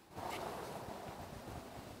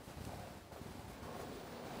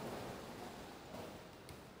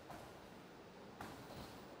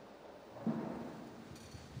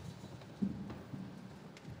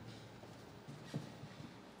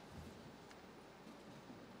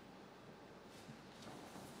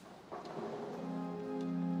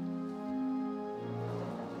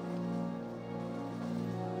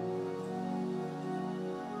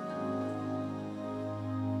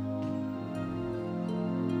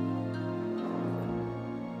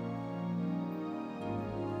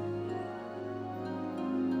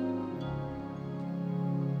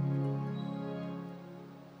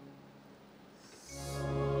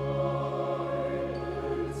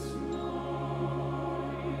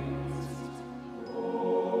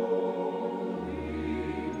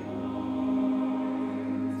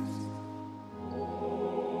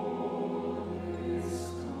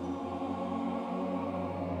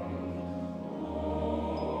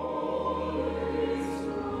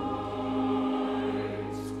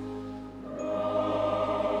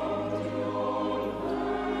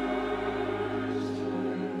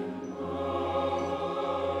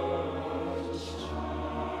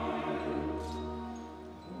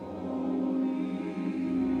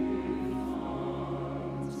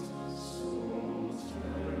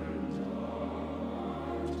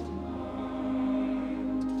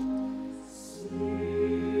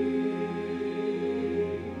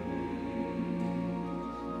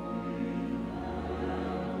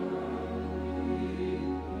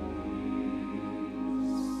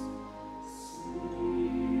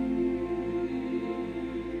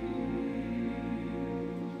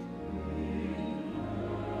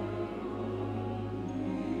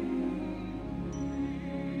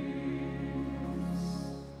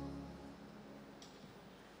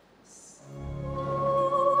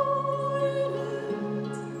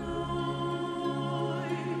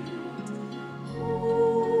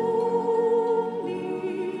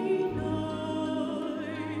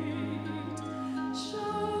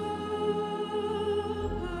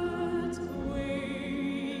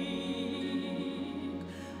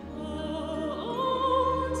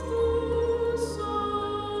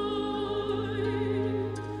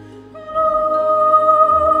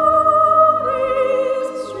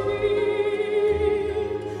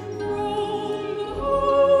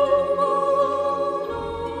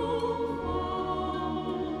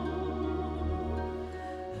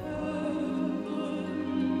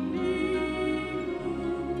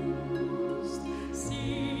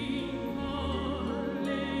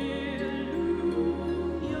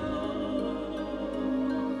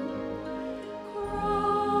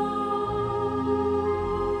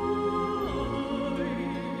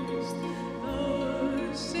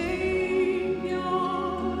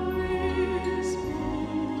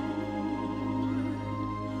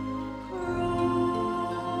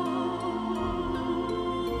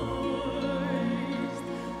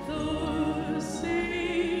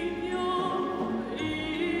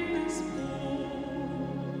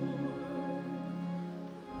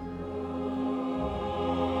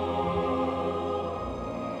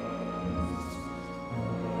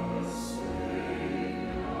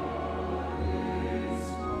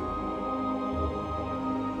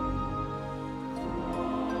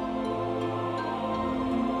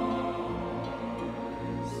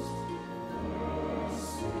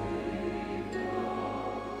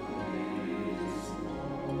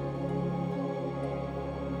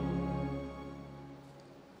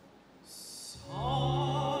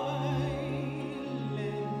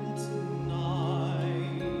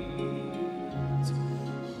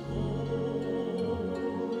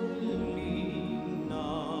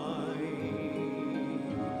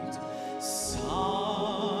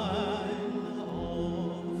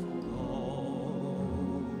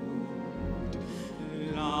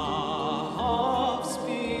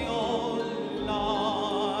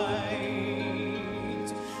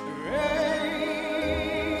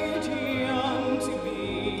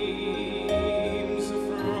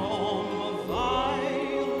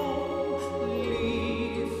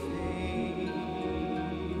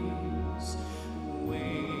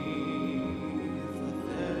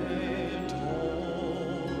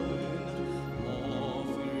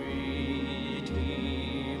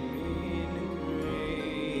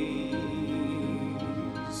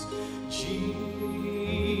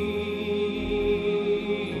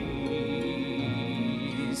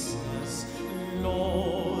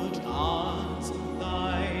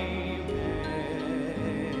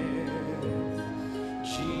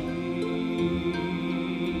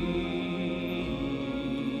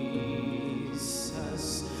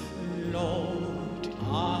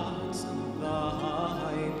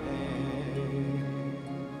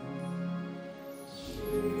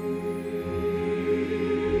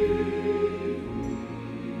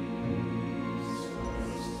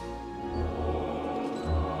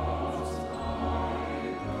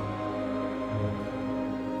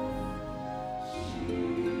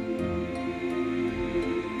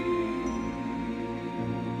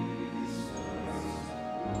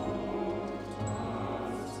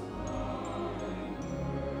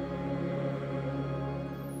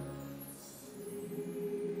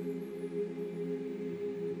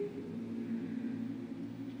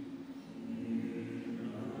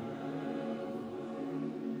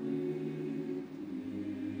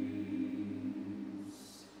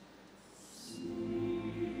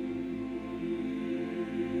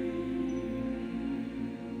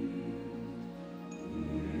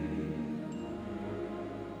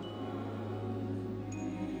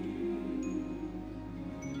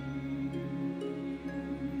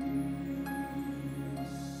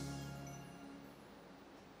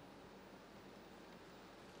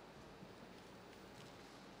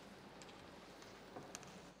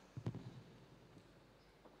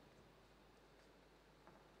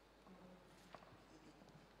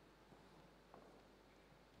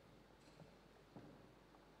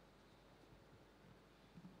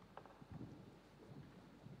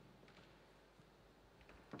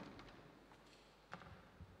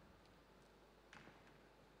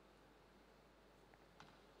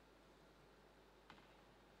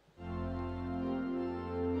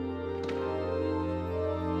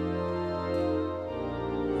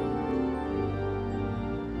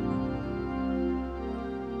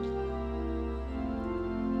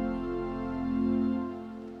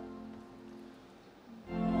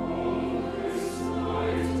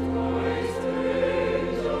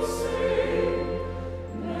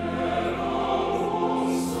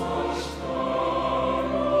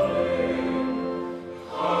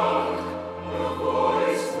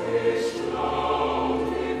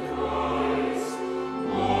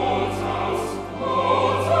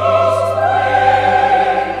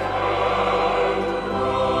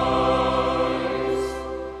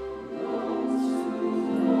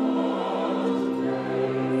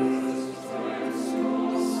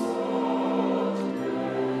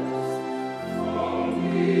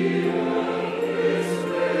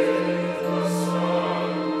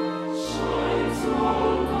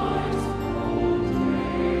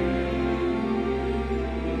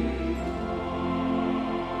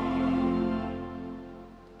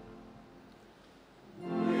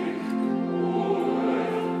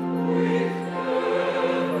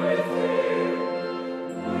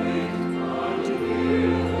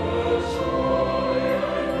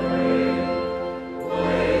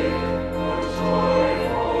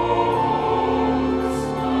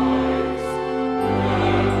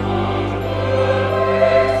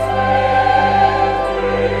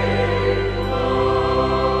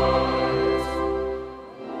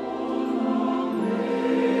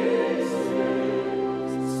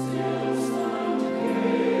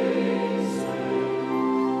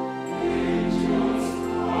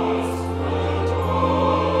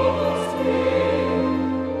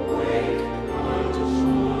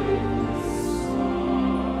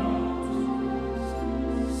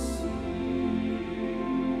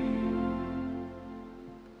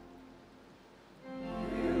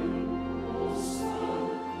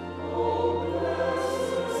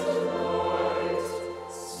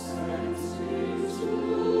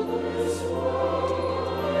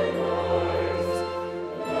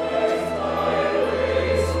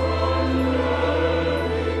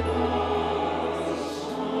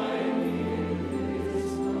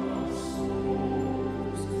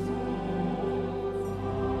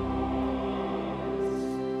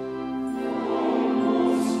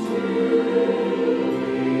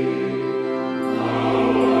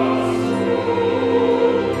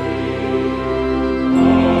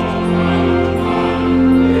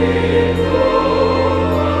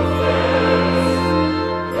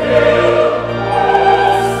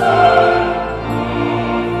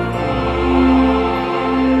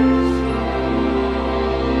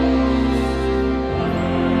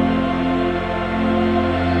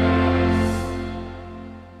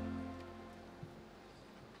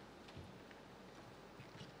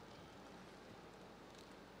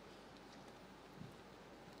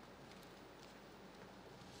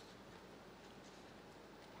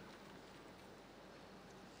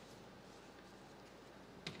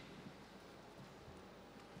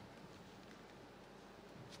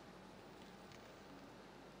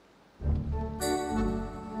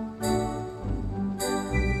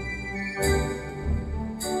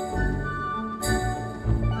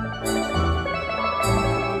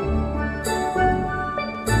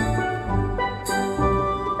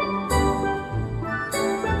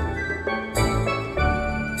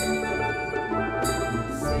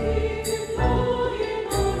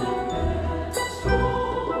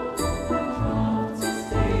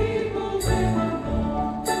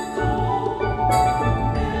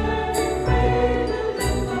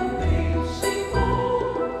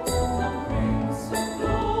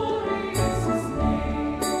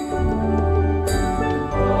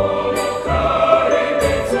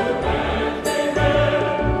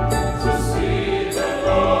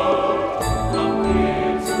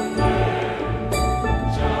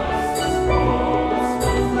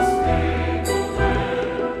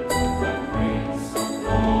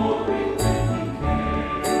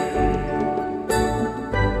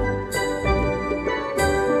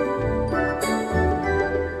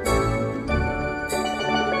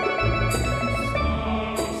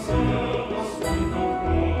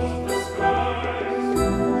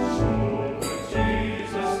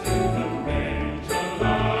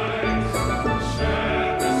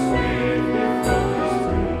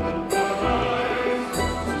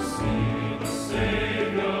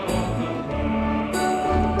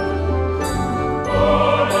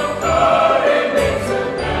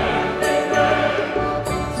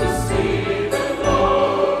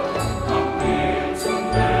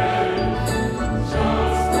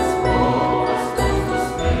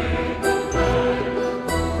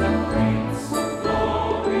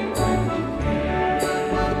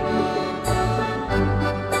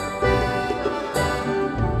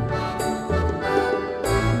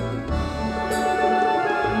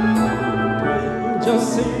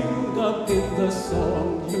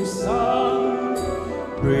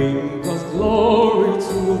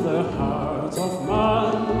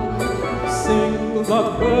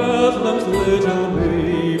 that Bethlehem's little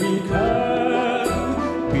baby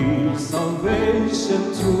can be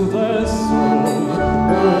salvation to their soul.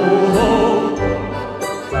 Oh,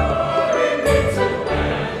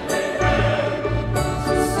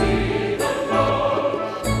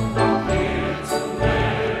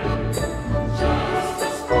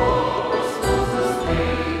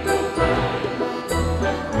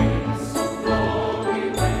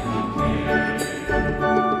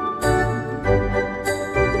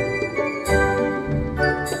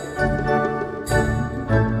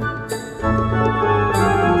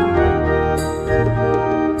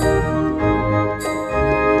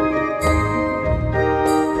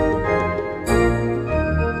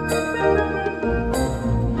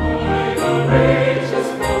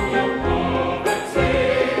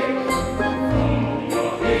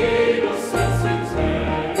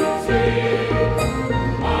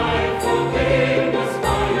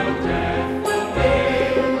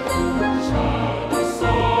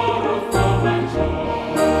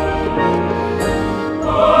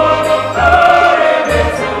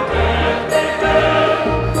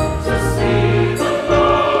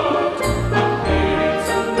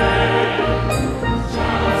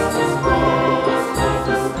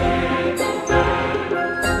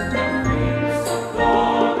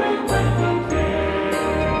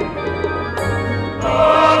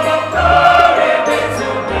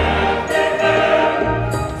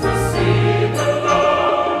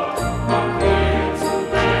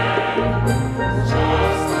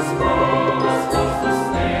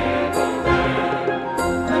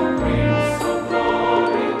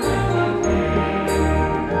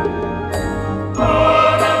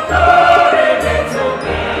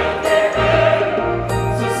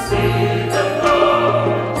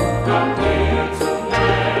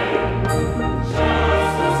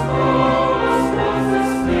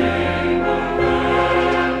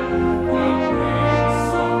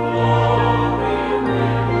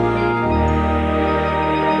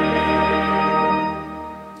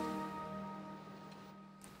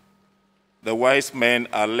 the wise men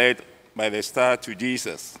are led by the star to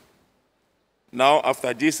Jesus. Now,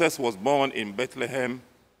 after Jesus was born in Bethlehem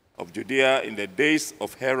of Judea in the days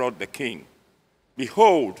of Herod the king,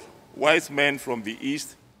 behold, wise men from the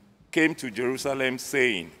east came to Jerusalem,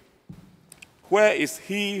 saying, "Where is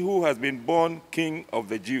he who has been born King of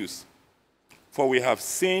the Jews? For we have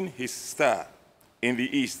seen his star in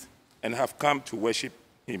the east and have come to worship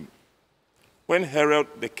him." When Herod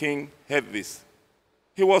the king heard this,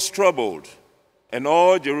 he was troubled, and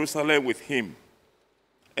all Jerusalem with him.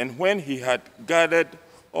 And when he had gathered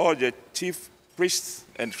all the chief priests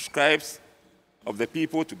and scribes of the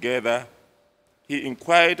people together, he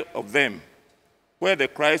inquired of them where the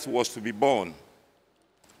Christ was to be born.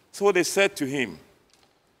 So they said to him,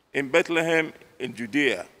 "In Bethlehem in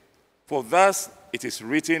Judea, for thus it is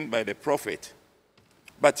written by the prophet,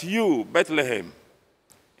 'But you, Bethlehem,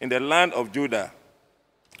 in the land of Judah,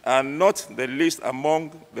 are not the least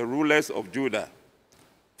among the rulers of Judah.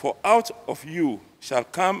 For out of you shall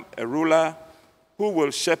come a ruler who will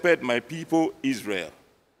shepherd my people Israel.'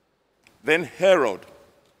 Then Herod,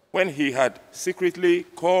 when he had secretly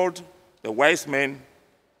called the wise men,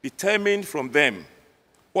 determined from them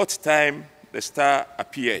what time the star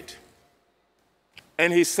appeared.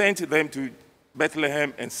 And he sent them to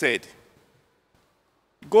Bethlehem and said,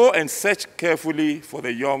 'Go and search carefully for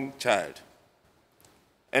the young child.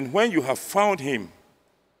 And when you have found him,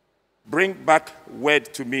 bring back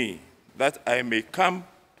word to me, that I may come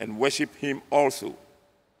and worship him also.'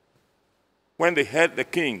 When they heard the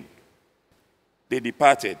king, they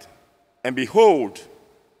departed. And behold,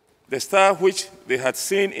 the star which they had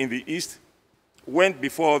seen in the east went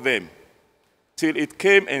before them, till it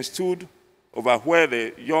came and stood over where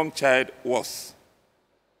the young child was.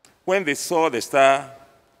 When they saw the star,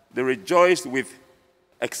 they rejoiced with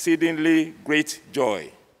exceedingly great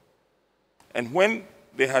joy. And when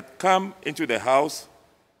they had come into the house,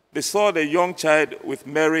 they saw the young child with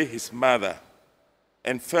Mary his mother,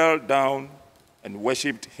 and fell down and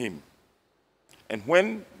worshipped him. And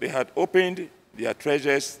when they had opened their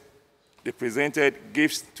treasures, they presented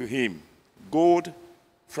gifts to him, gold,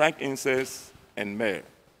 frankincense, and myrrh.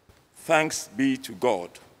 Thanks be to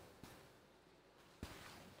God.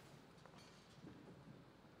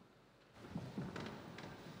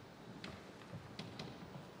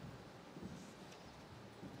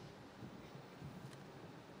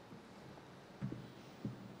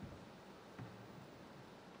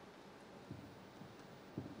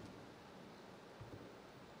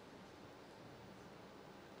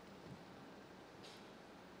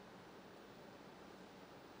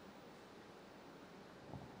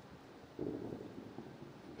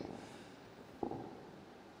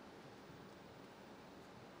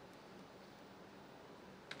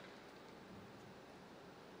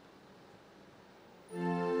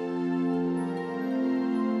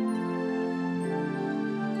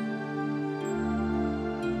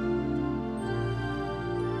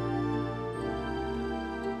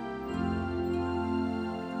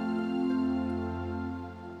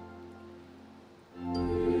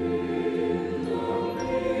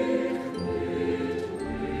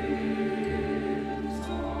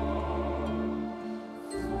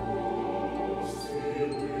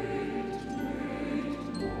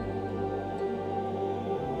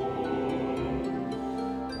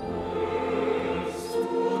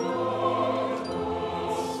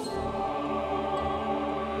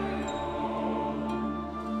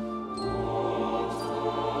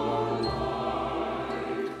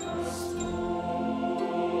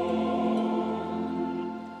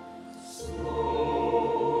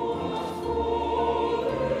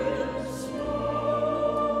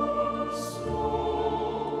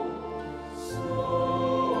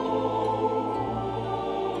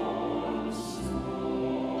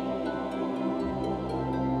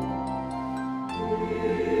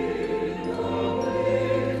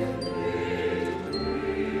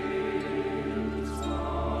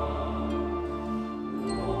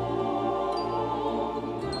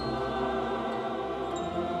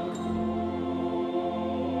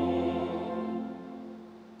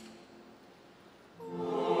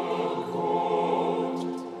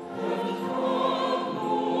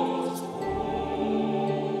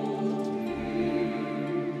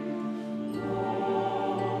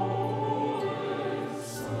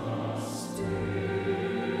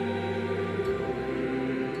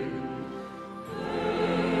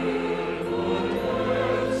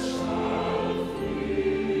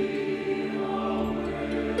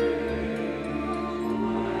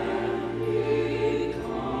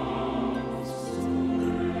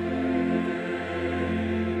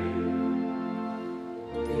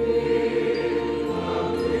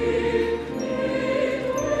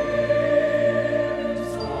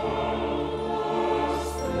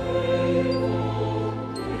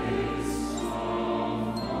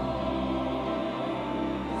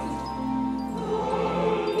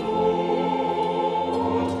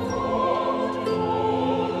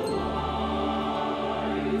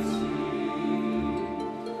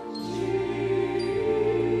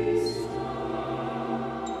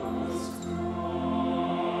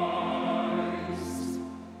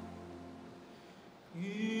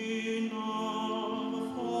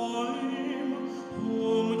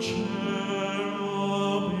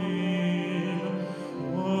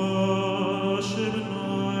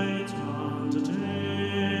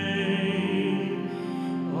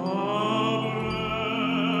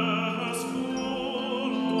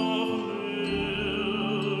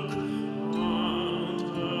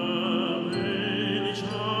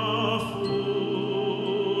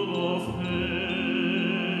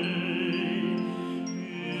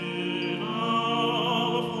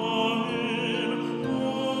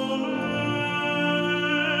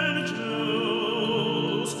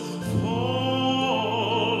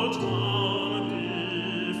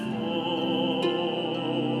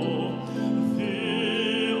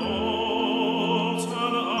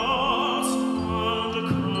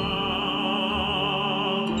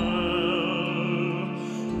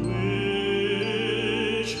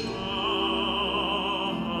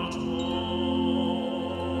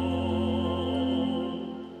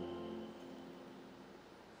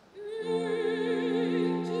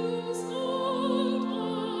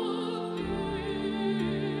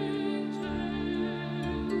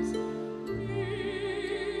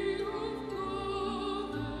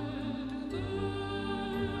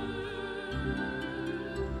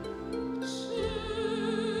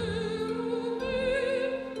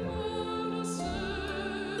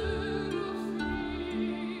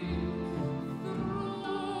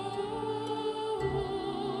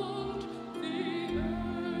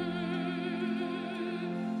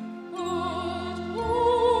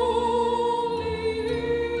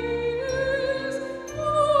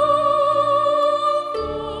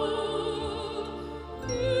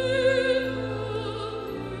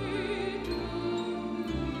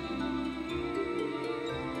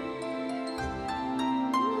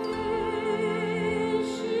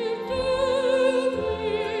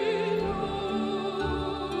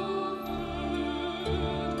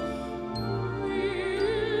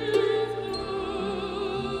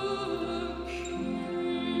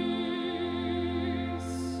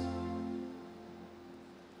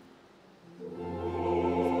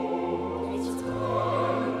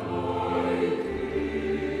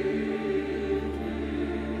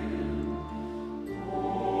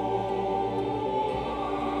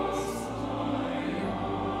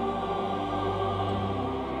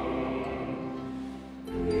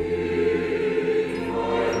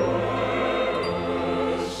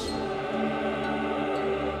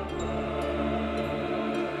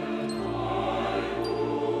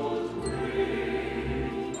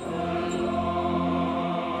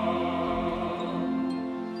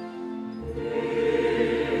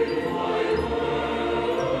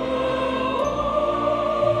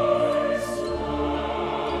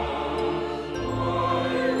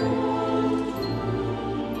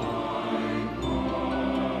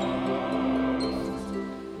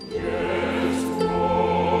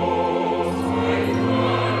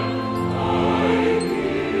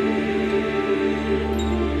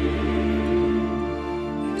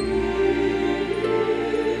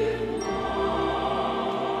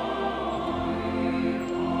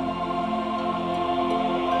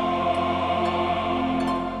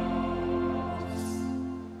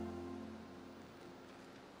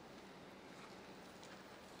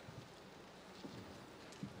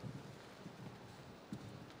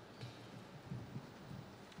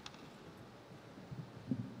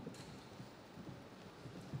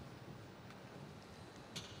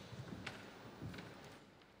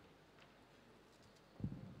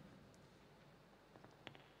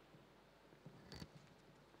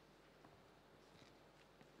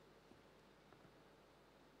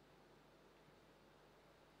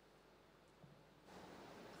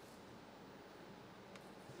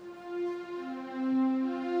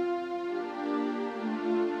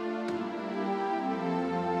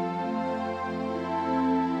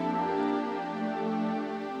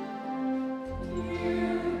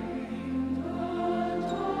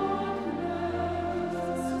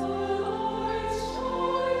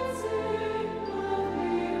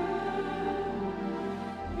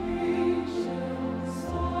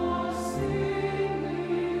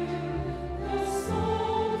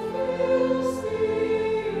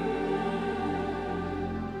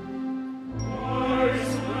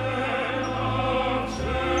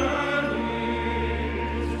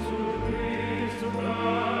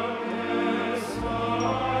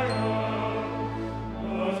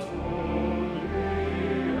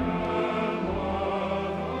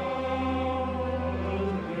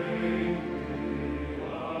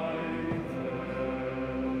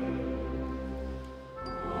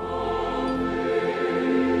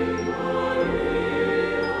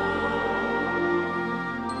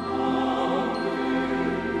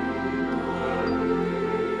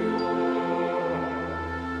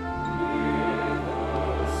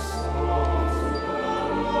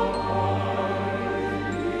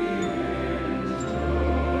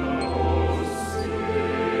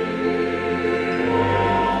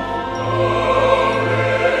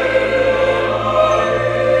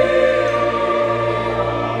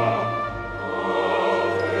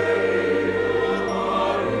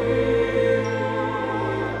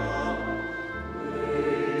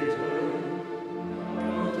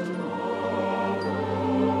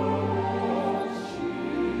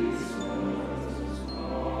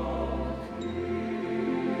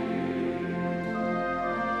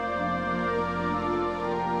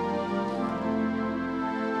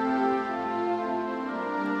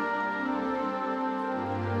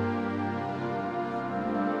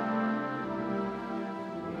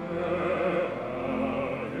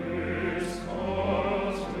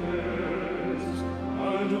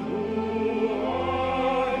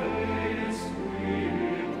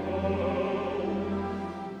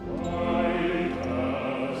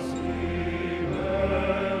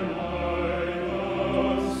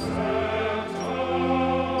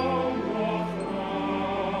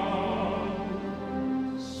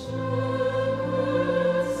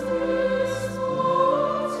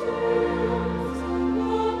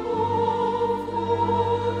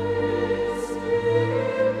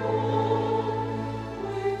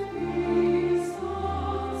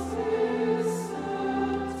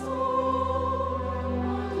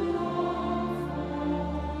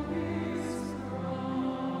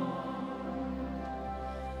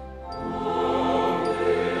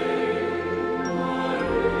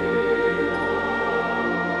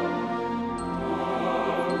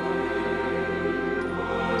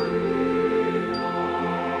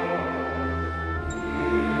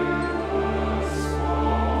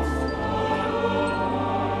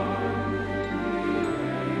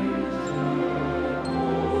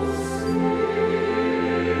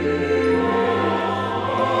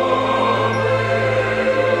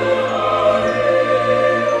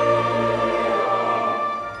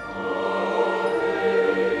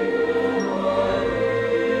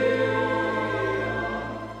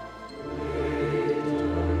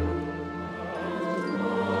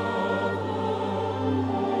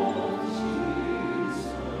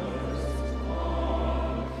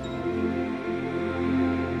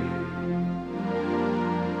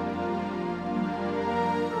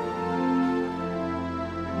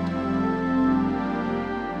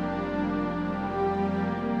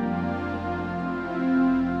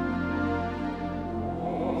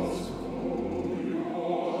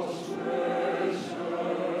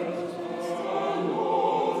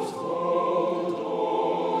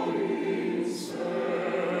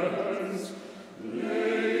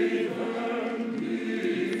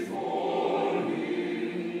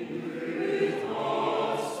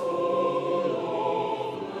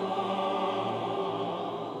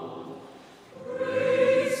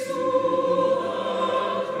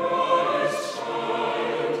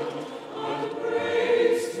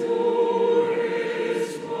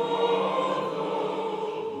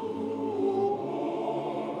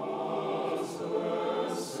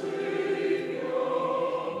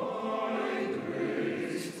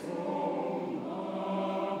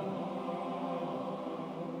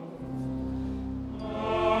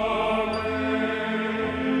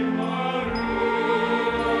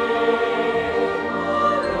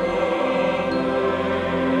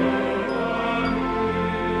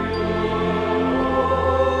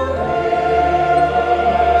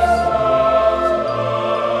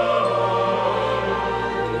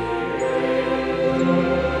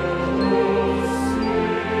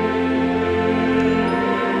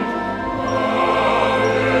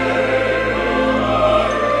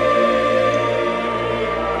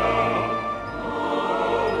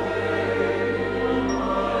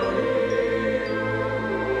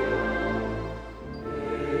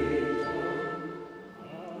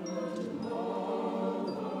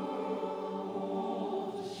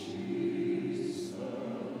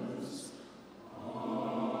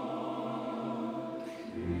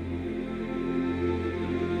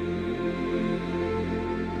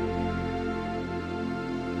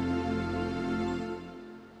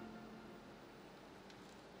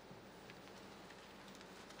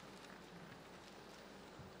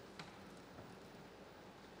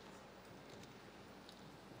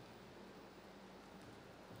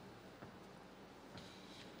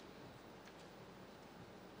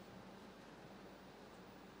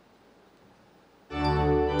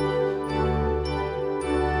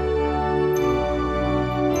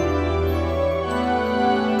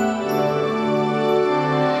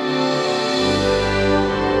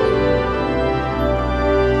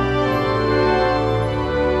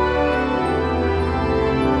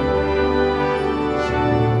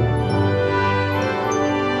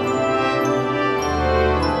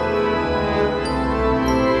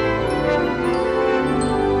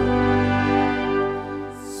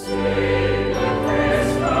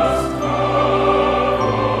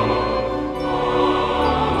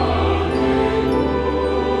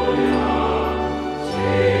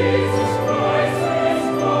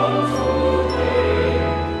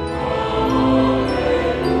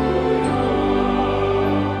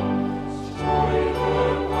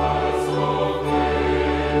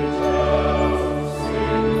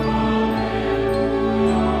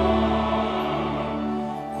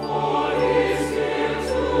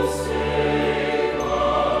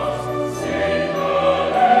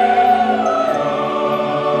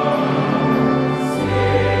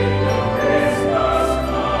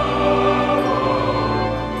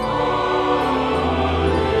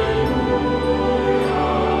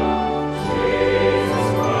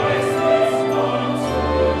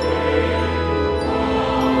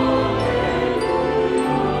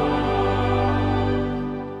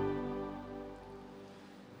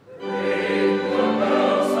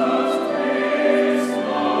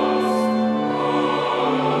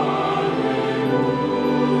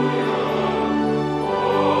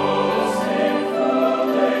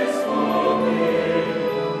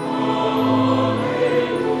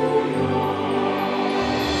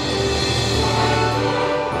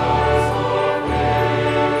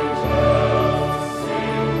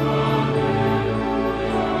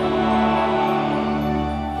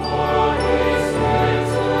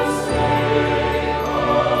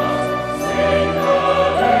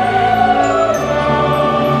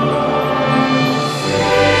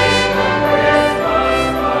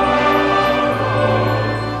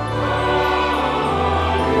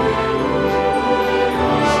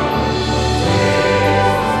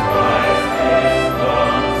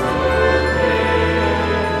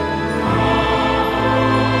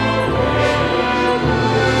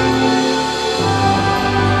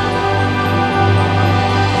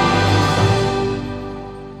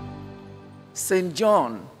 St.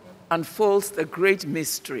 John unfolds the great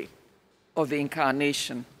mystery of the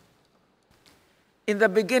Incarnation. In the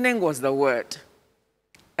beginning was the Word,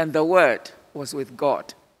 and the Word was with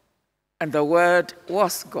God, and the Word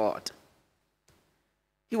was God.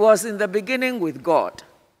 He was in the beginning with God.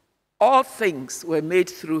 All things were made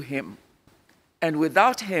through him, and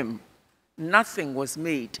without him, nothing was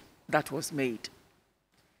made that was made.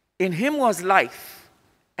 In him was life,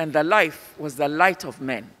 and the life was the light of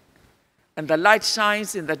men. And the light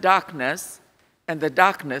shines in the darkness, and the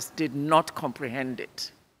darkness did not comprehend it.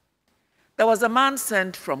 There was a man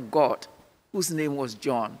sent from God, whose name was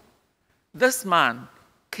John. This man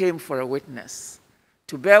came for a witness,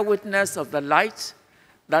 to bear witness of the light,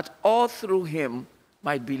 that all through him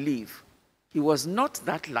might believe. He was not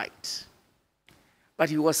that light, but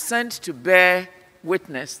he was sent to bear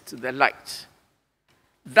witness to the light.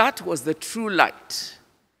 That was the true light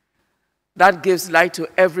that gives light to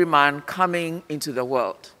every man coming into the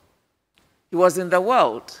world. He was in the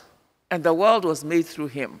world, and the world was made through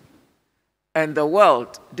him, and the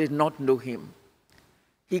world did not know him.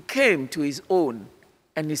 He came to his own,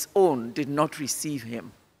 and his own did not receive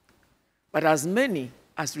him. But as many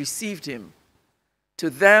as received him, to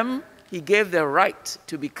them he gave the right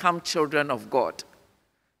to become children of God,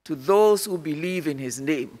 to those who believe in his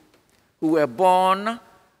name, who were born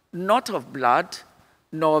not of blood,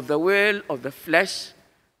 nor of the will of the flesh,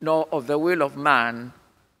 nor of the will of man,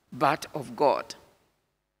 but of God.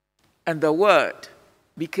 And the Word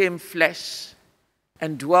became flesh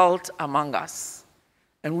and dwelt among us,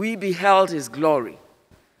 and we beheld his glory,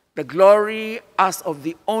 the glory as of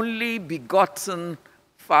the only begotten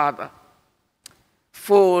Father,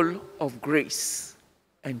 full of grace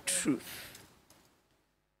and truth.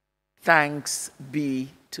 Thanks be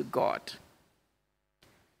to God.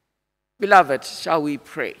 Beloved, shall we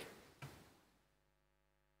pray?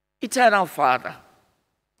 Eternal Father,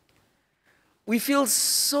 we feel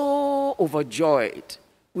so overjoyed.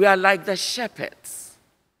 We are like the shepherds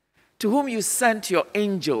to whom you sent your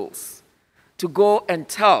angels to go and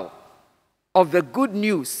tell of the good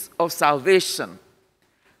news of salvation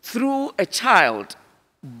through a child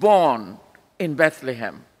born in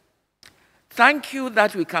Bethlehem. Thank you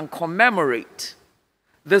that we can commemorate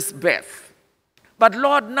this birth. But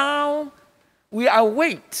Lord, now we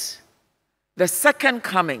await the second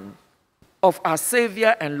coming of our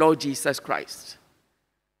Savior and Lord Jesus Christ.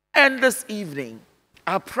 And this evening,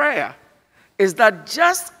 our prayer is that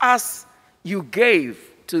just as you gave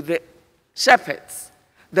to the shepherds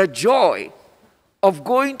the joy of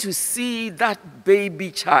going to see that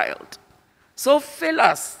baby child, so fill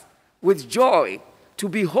us with joy to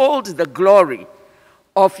behold the glory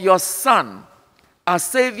of your Son, our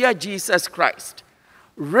Savior Jesus Christ,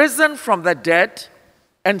 risen from the dead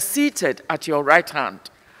and seated at your right hand,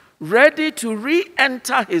 ready to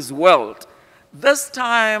re-enter his world, this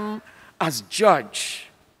time as judge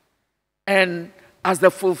and as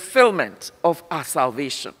the fulfillment of our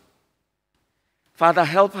salvation. Father,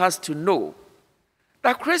 help us to know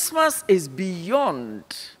that Christmas is beyond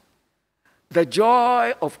the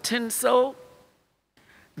joy of tinsel,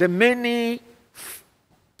 the many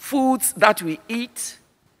foods that we eat,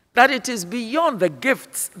 that it is beyond the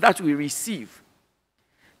gifts that we receive.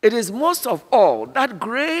 It is most of all that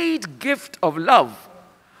great gift of love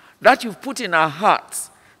that you've put in our hearts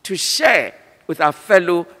to share with our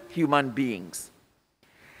fellow human beings.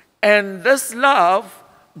 And this love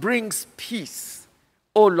brings peace,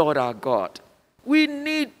 O Lord our God. We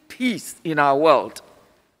need peace in our world,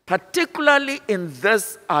 particularly in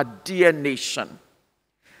this our dear nation.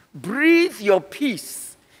 Breathe your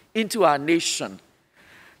peace into our nation.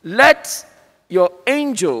 Let your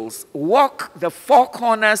angels walk the four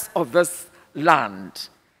corners of this land,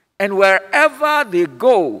 and wherever they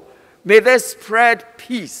go, may they spread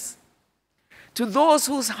peace to those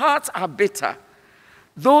whose hearts are bitter,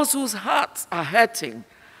 those whose hearts are hurting,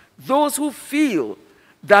 those who feel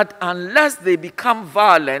that unless they become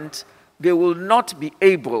violent, they will not be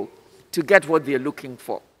able to get what they're looking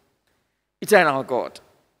for. Eternal God,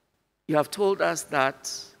 you have told us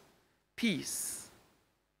that peace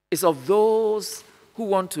is of those who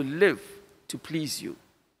want to live to please you.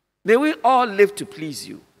 May we all live to please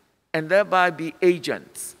you and thereby be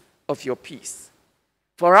agents of your peace.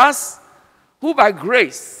 For us, who by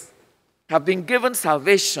grace have been given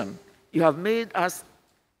salvation, you have made us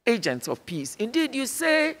agents of peace. Indeed, you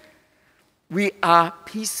say we are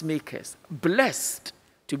peacemakers, blessed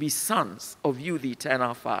to be sons of you, the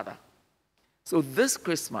eternal Father. So this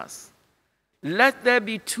Christmas, let there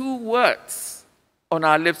be two words on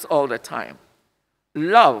our lips all the time.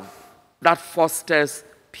 Love that fosters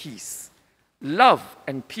peace. Love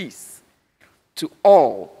and peace to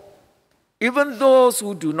all, even those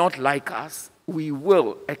who do not like us, we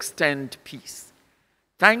will extend peace.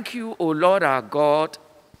 Thank you, O Lord our God,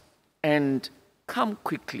 and come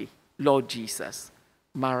quickly, Lord Jesus.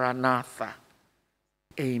 Maranatha.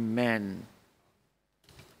 Amen.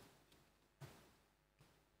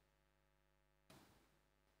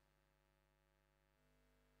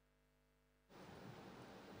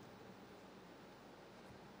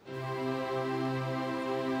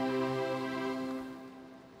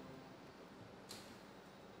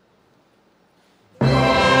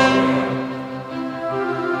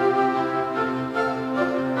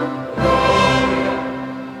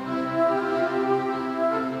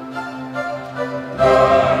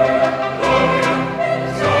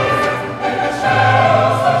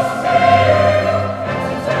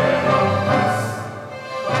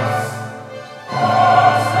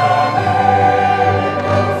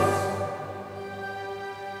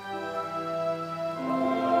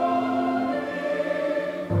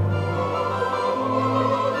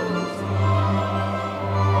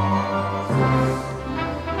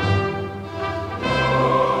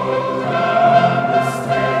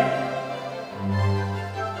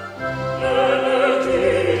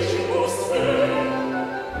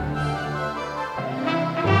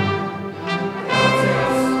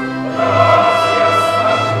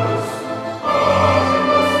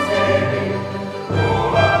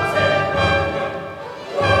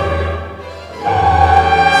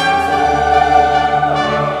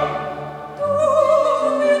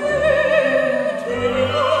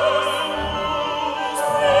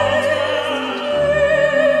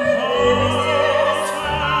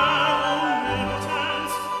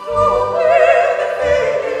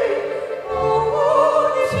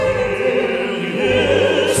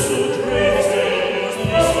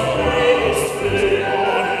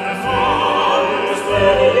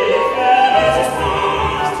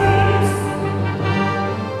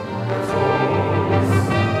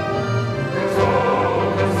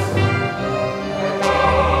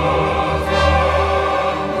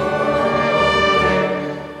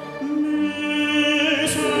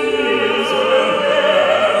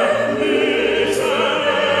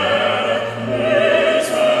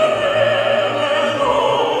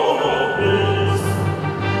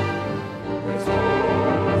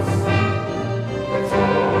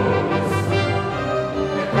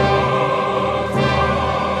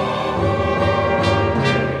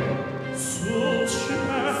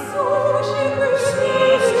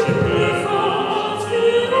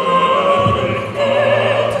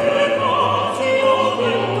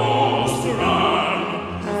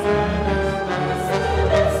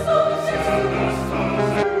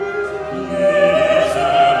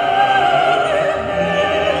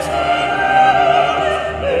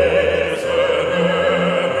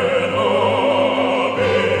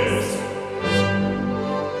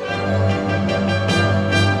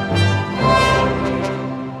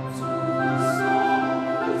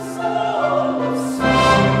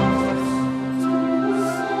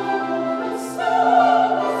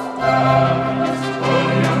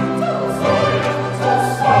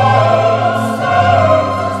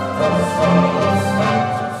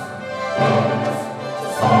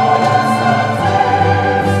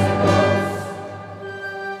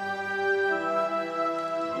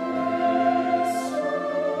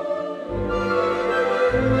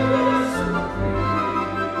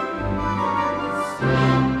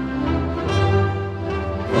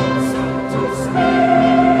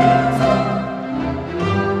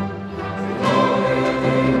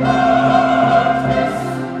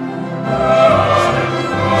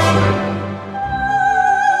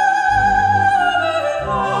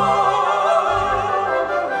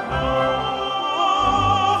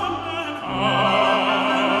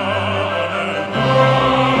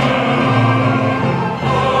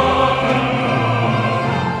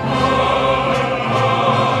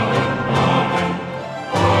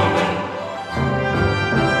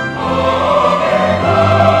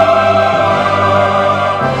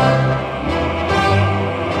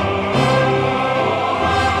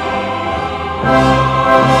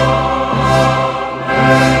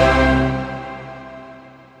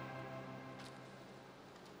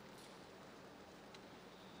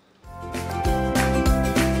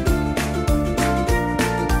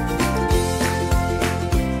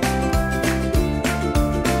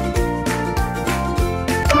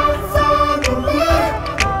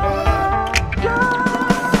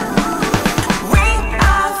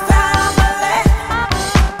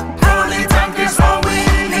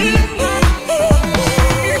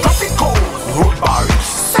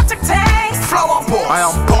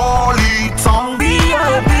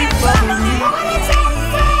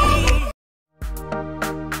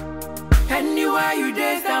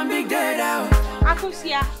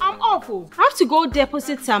 I'm awful. I have to go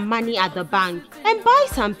deposit some money at the bank and buy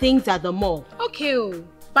some things at the mall. Okay,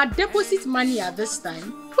 but deposit money at this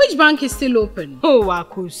time? Which bank is still open? Oh,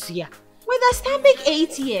 Akosia. With a Stanbic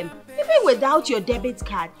ATM, even without your debit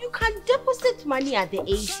card, you can deposit money at the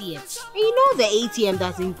ATM. And you know the ATM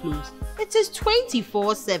doesn't close. It is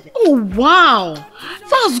 24/7. Oh, wow.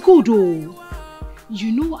 That's good,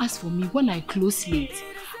 You know, as for me, when I close late,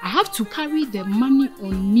 I have to carry the money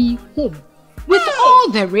on me home with all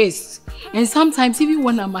the rest. And sometimes even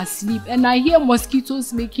when I'm asleep and I hear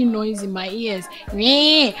mosquitoes making noise in my ears,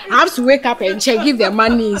 I have to wake up and check if the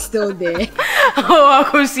money is still there. Oh,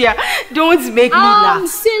 Akosia, don't make me laugh. I'm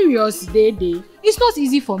serious, Dede. It's not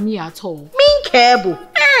easy for me at all. Mean cable.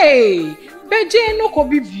 Hey, Beje no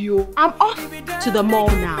kobi view. I'm off to the mall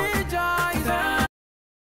now.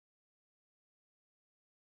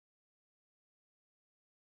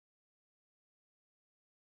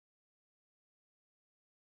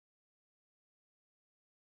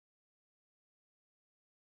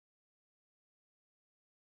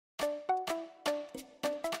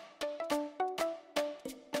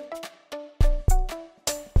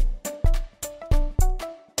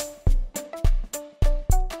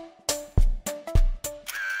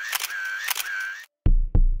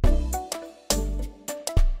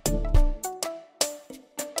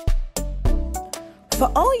 For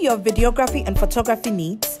all your videography and photography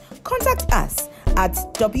needs, contact us at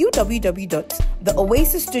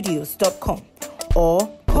www.theoasisstudios.com or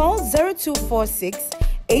call 0246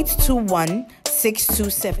 821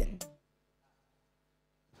 627.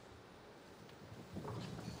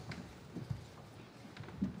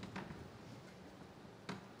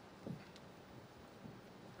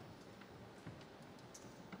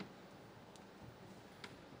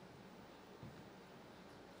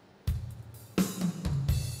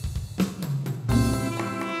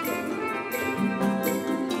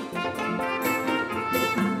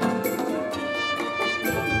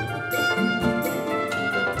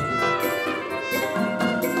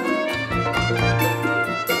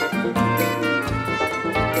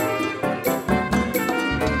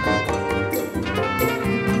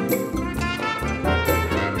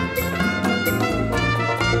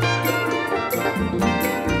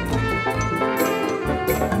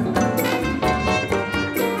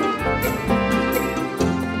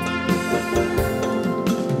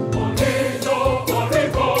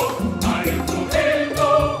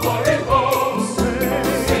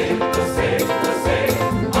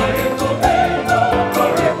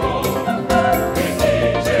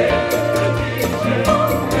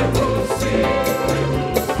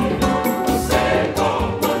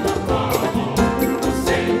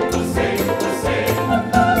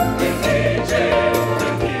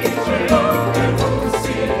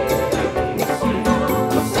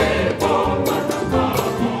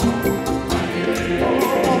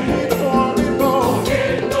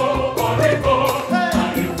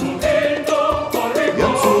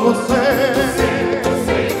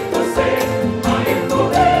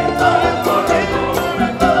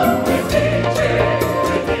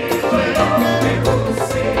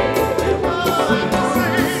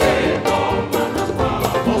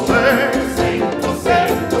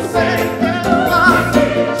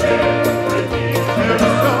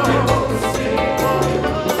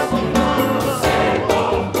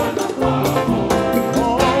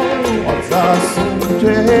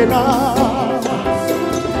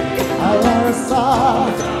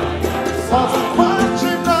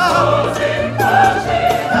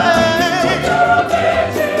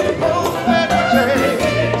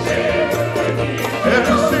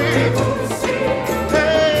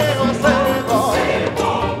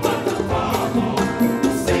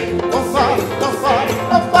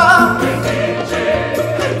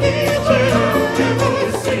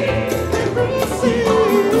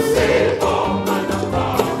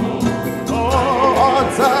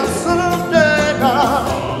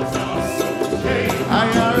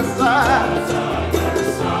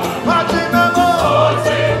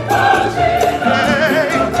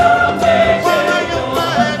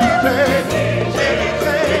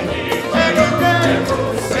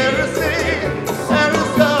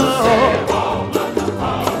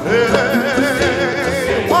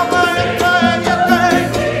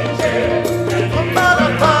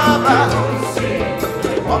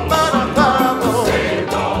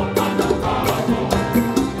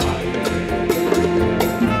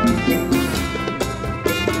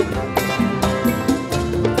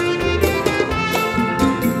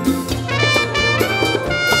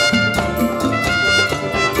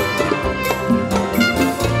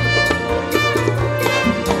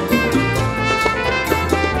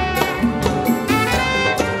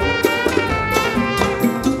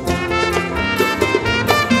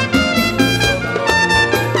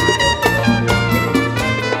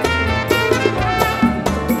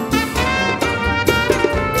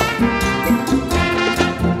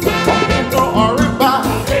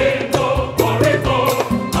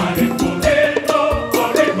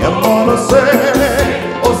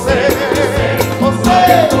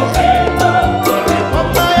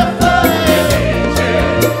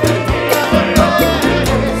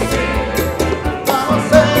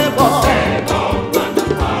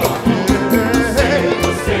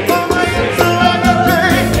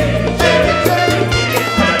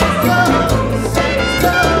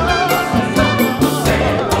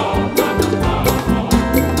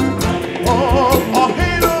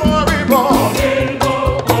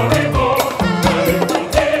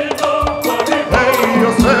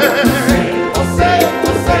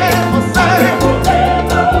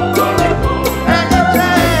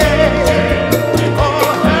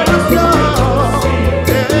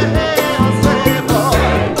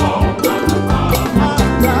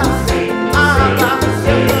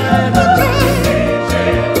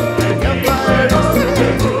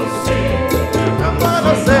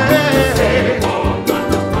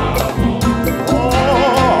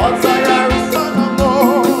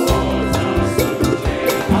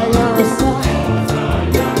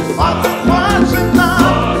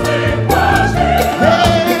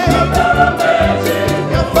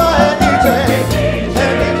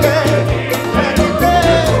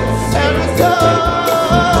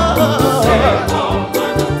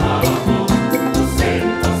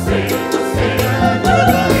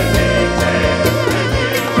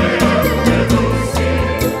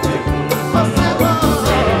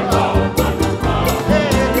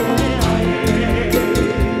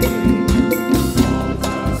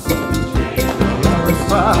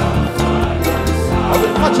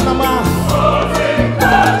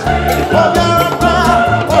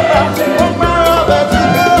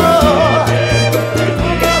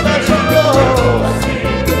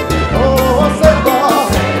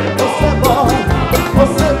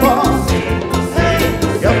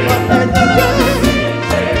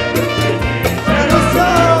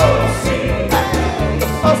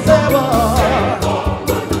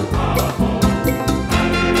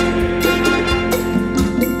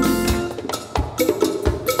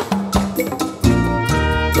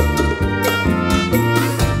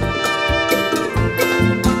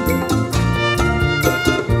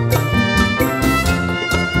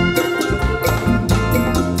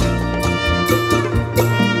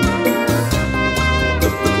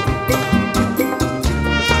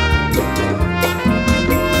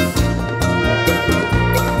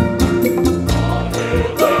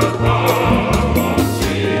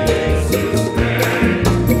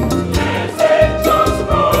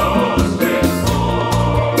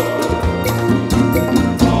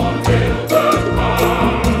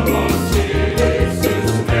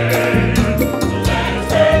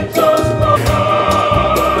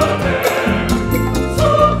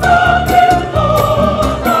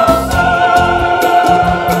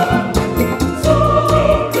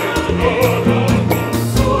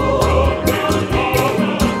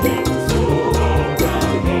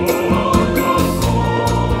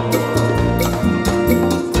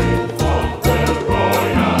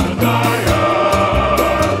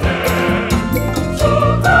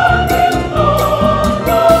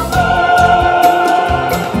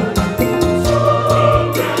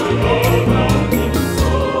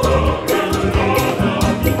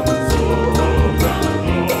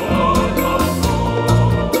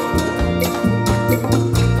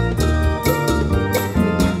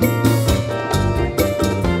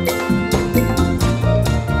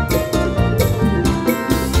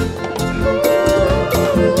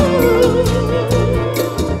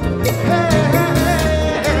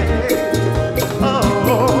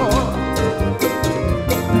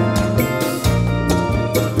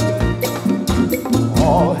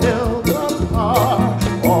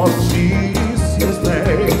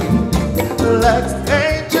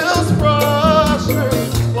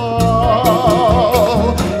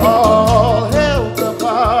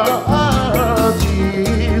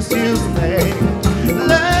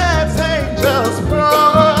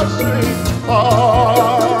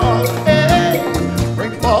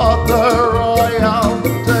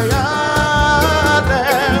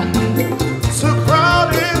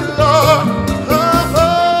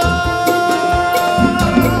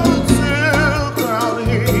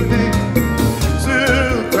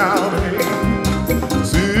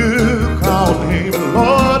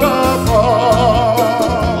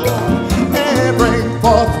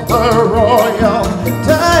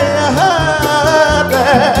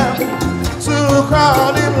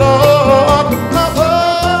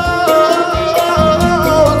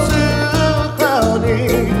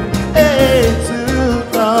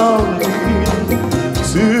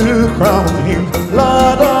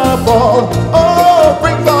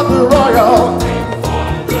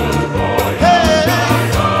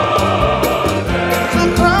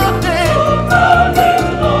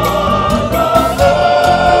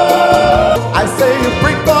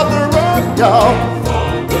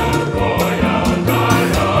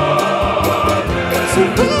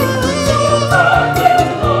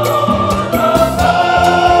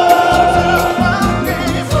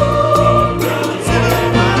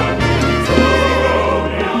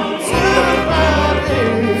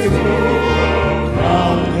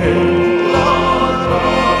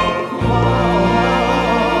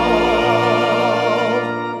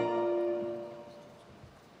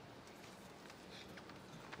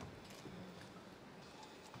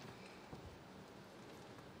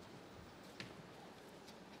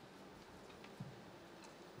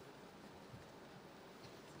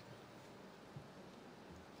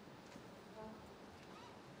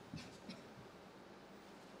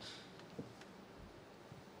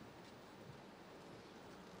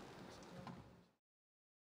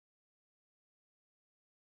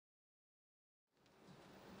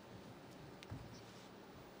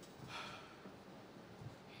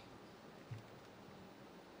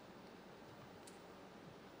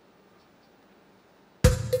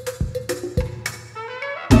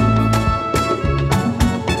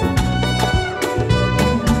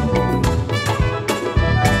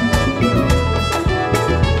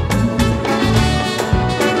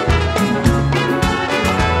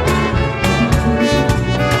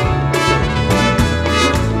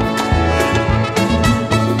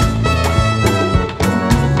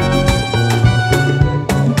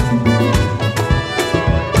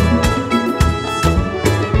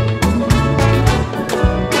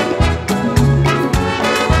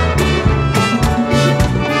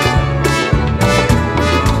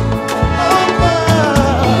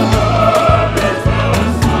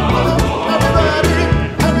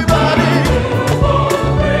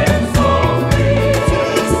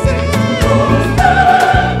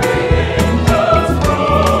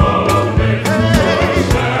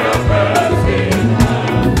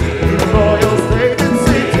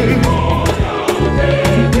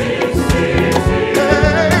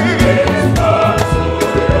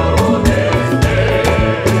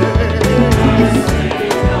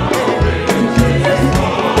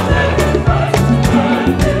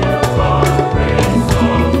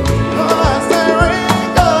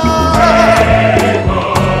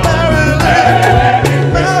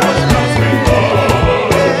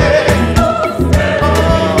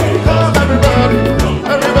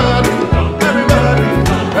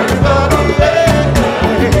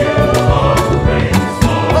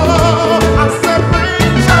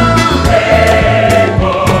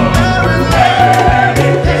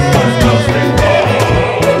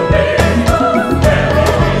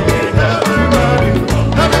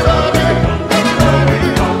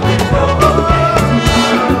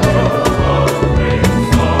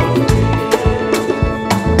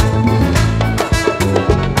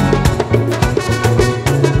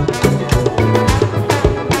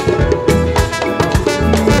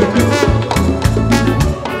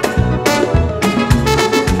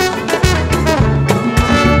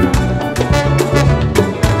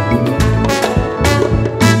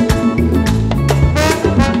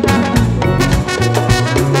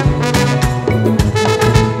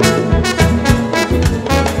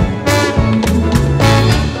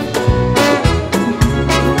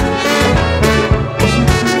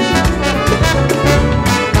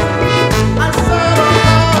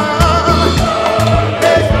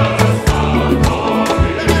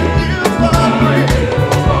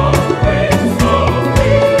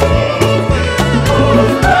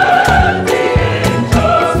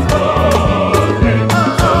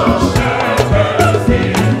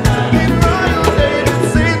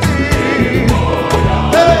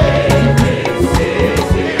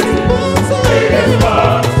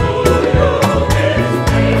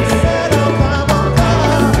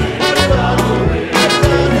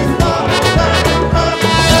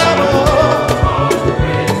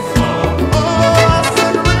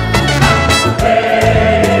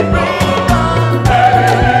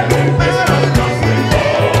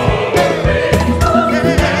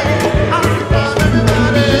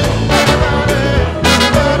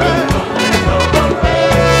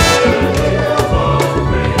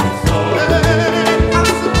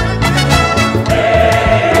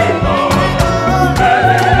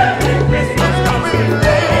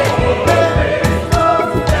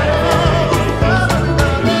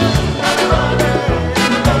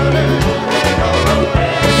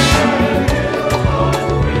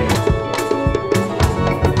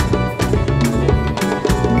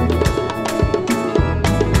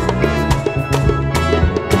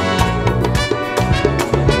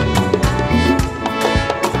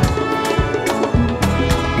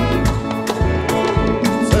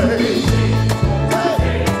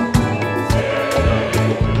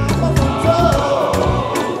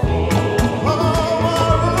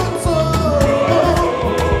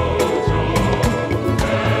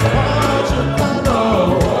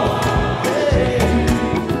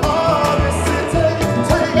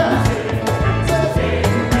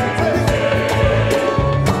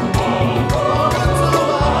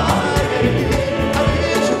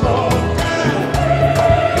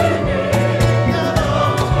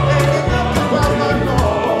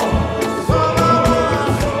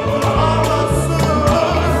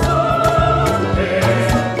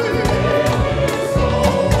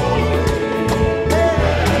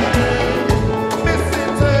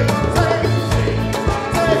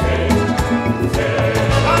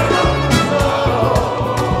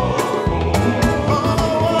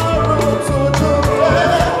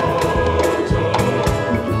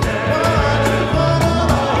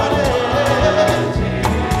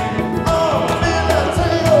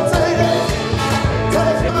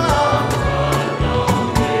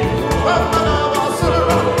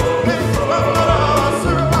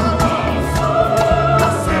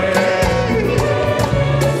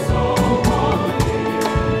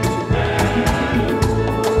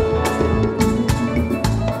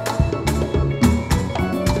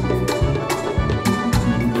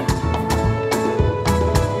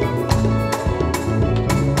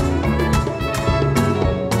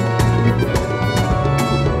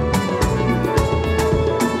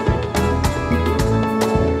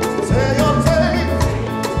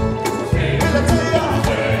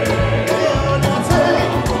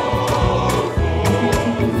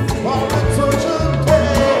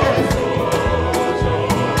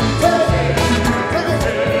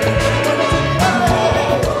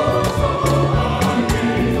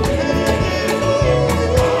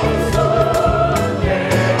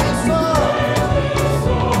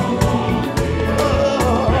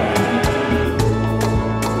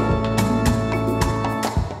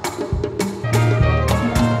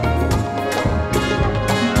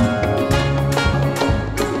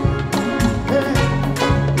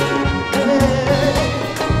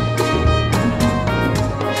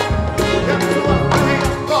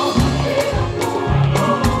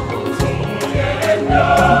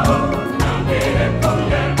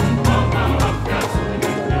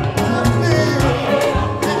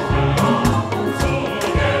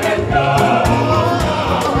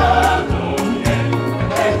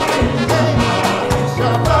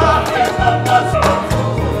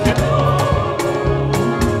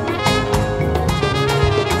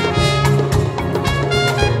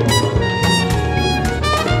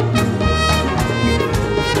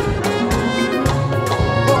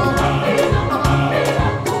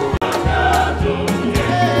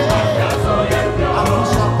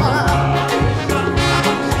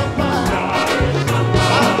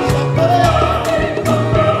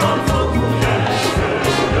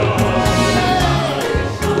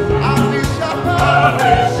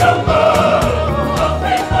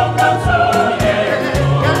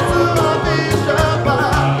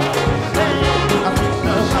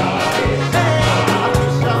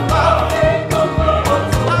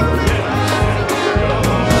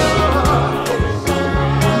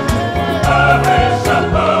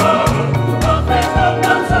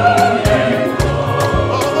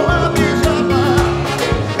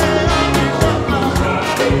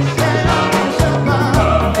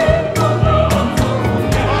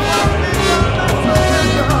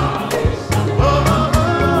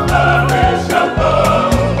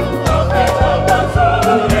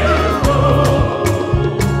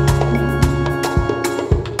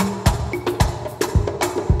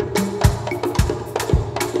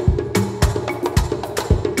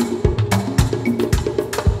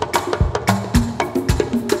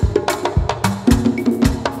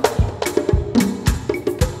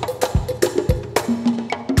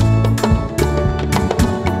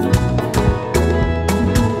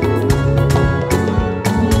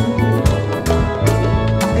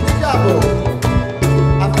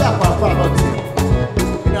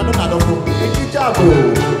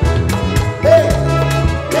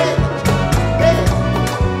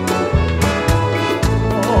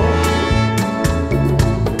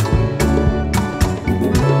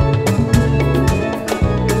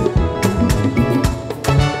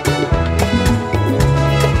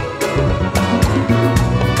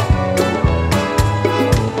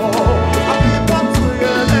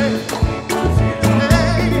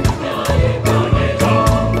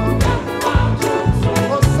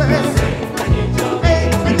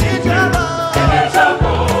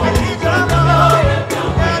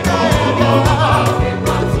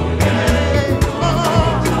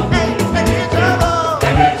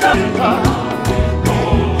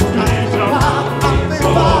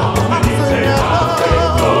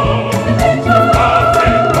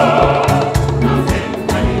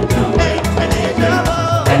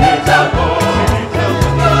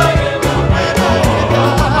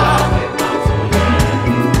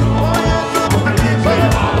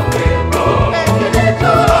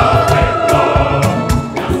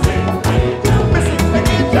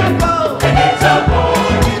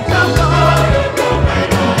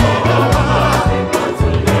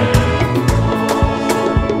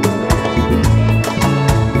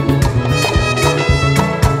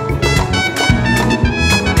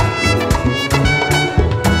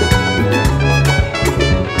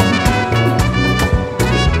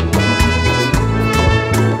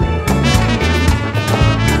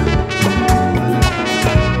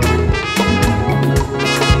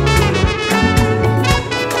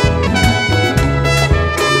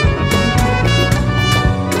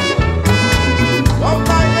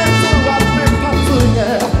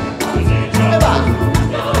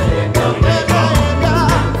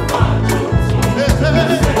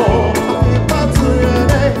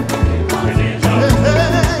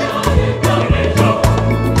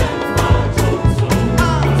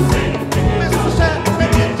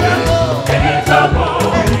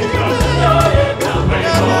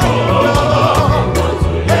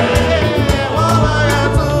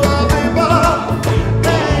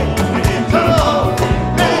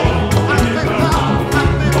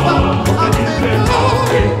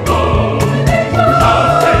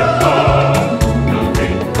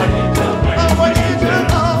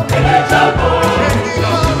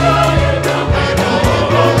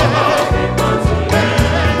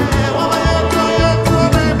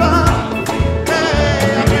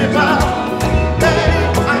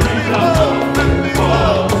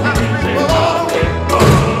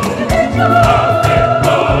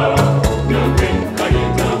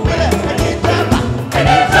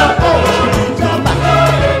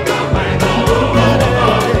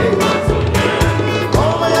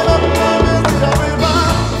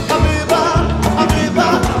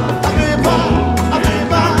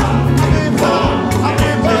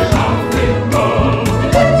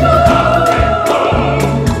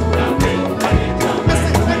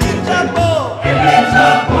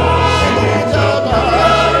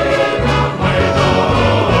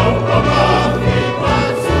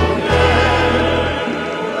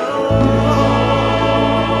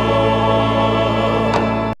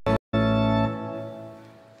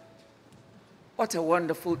 What a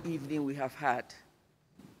wonderful evening we have had.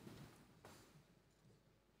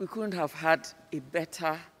 We couldn't have had a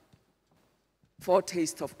better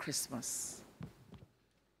foretaste of Christmas.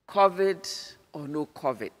 COVID or no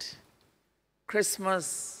COVID,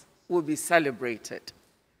 Christmas will be celebrated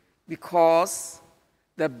because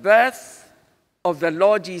the birth of the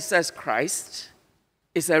Lord Jesus Christ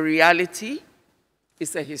is a reality,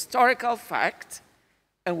 it's a historical fact,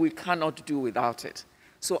 and we cannot do without it.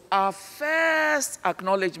 So our first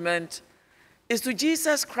acknowledgement is to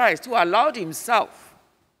Jesus Christ, who allowed himself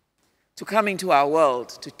to come into our world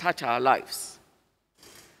to touch our lives.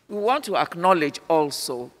 We want to acknowledge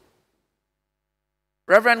also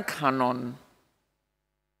Reverend Canon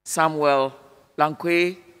Samuel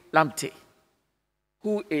Lankwe Lamte,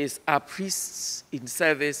 who is our priest in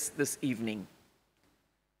service this evening.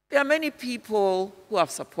 There are many people who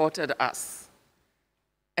have supported us,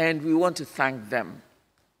 and we want to thank them.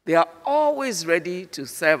 They are always ready to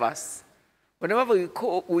serve us. Whenever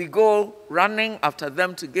we go running after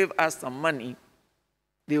them to give us some money,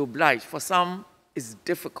 they oblige. For some, it's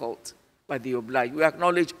difficult, but they oblige. We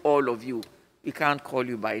acknowledge all of you. We can't call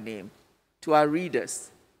you by name. To our readers,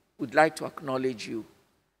 we'd like to acknowledge you.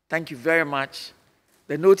 Thank you very much.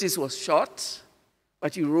 The notice was short,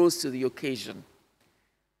 but you rose to the occasion.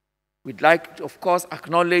 We'd like to, of course,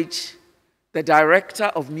 acknowledge the Director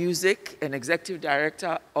of Music and Executive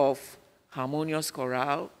Director of Harmonious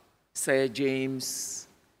Chorale, Sir James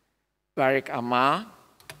Barrick Amar.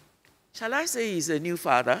 Shall I say he's a new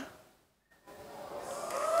father?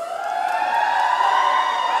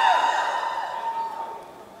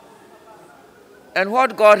 And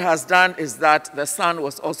what God has done is that the son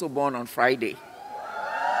was also born on Friday.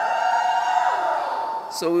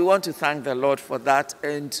 So we want to thank the Lord for that,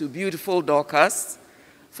 and to beautiful Dorcas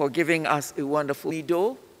for giving us a wonderful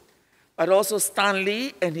video, but also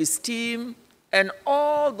Stanley and his team and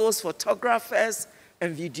all those photographers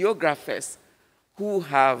and videographers who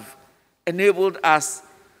have enabled us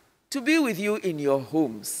to be with you in your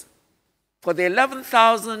homes. For the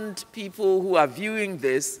 11,000 people who are viewing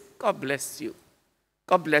this, God bless you.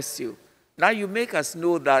 God bless you. Now you make us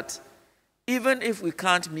know that even if we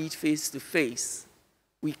can't meet face to face,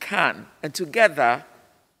 we can. And together,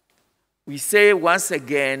 we say once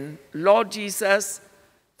again, Lord Jesus,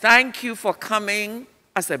 thank you for coming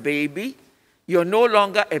as a baby. You're no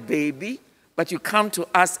longer a baby, but you come to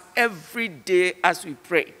us every day as we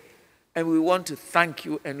pray. And we want to thank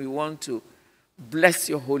you, and we want to bless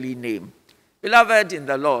your holy name. Beloved in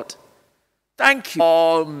the Lord, thank you,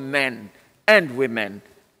 all men and women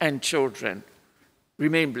and children.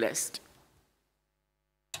 Remain blessed.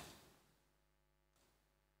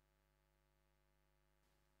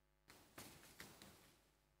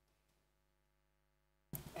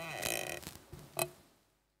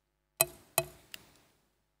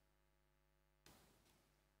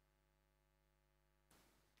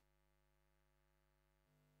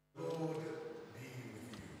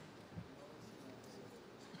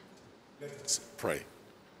 Let's pray.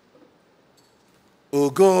 O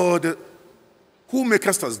God, who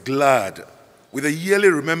makest us glad with a yearly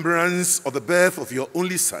remembrance of the birth of your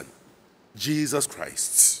only Son, Jesus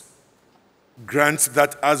Christ, grant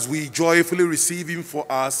that as we joyfully receive him for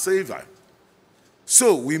our Savior,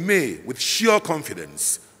 so we may, with sure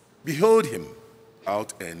confidence, behold him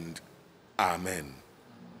out end. Amen.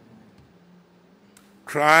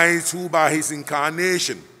 Christ, who by his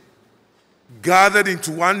incarnation gathered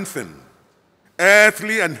into one thing,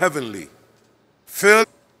 earthly and heavenly, filled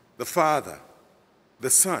the Father, the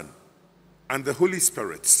Son, and the Holy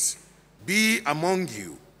Spirit, be among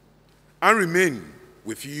you and remain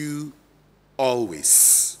with you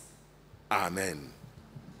always. Amen.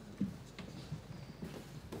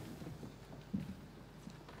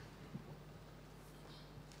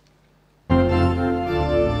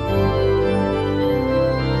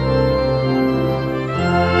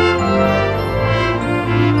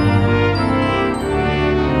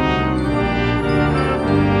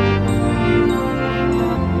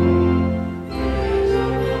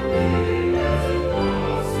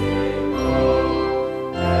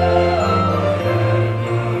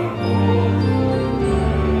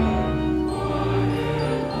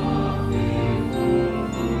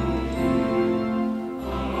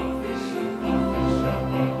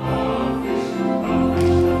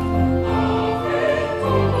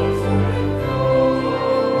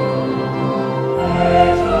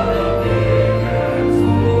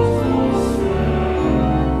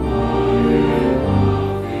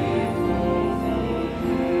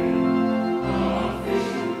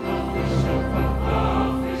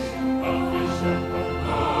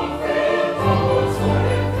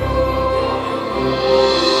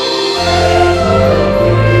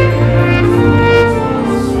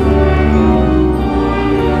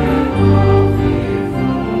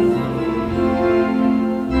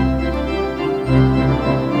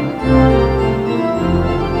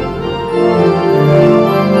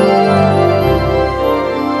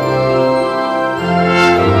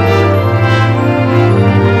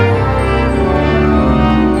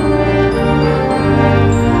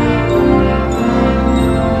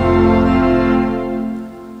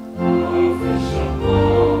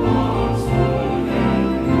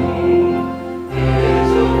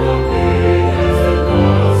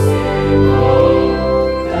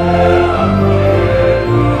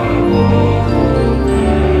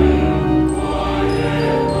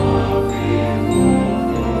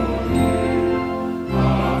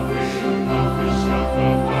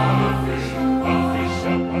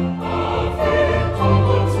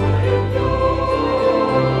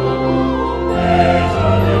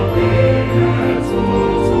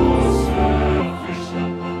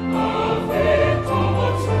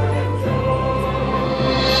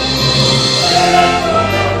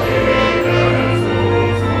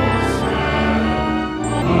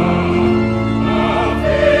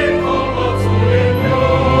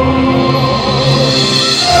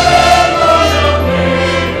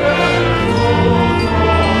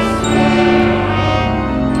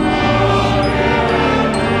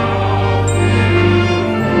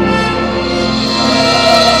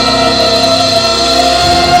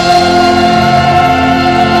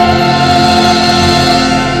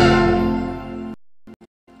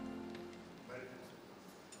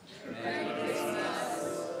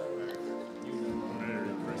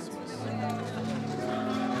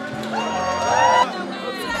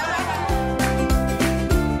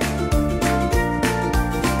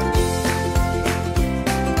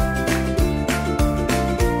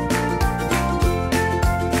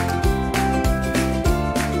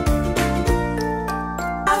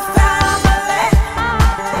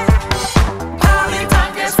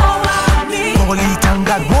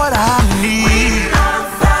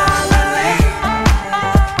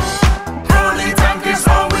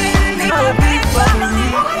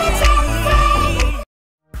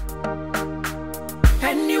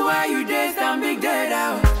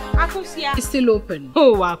 Akosia. It's still open.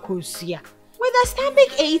 Oh, Akosia. With a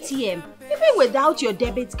Stanbic ATM, even without your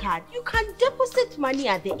debit card, you can deposit money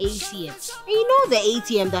at the ATM. And you know the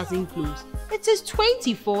ATM doesn't close. It is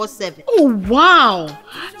 24/7. Oh, wow.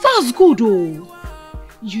 That's good, oh.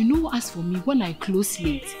 You know, as for me, when I close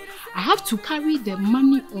late, I have to carry the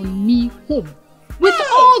money on me home with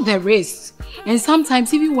all the rest. And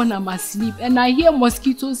sometimes even when I'm asleep and I hear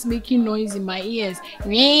mosquitoes making noise in my ears,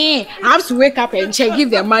 I have to wake up and check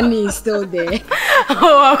if the money is still there.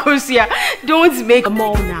 Oh, Akosia, don't make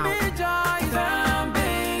more now.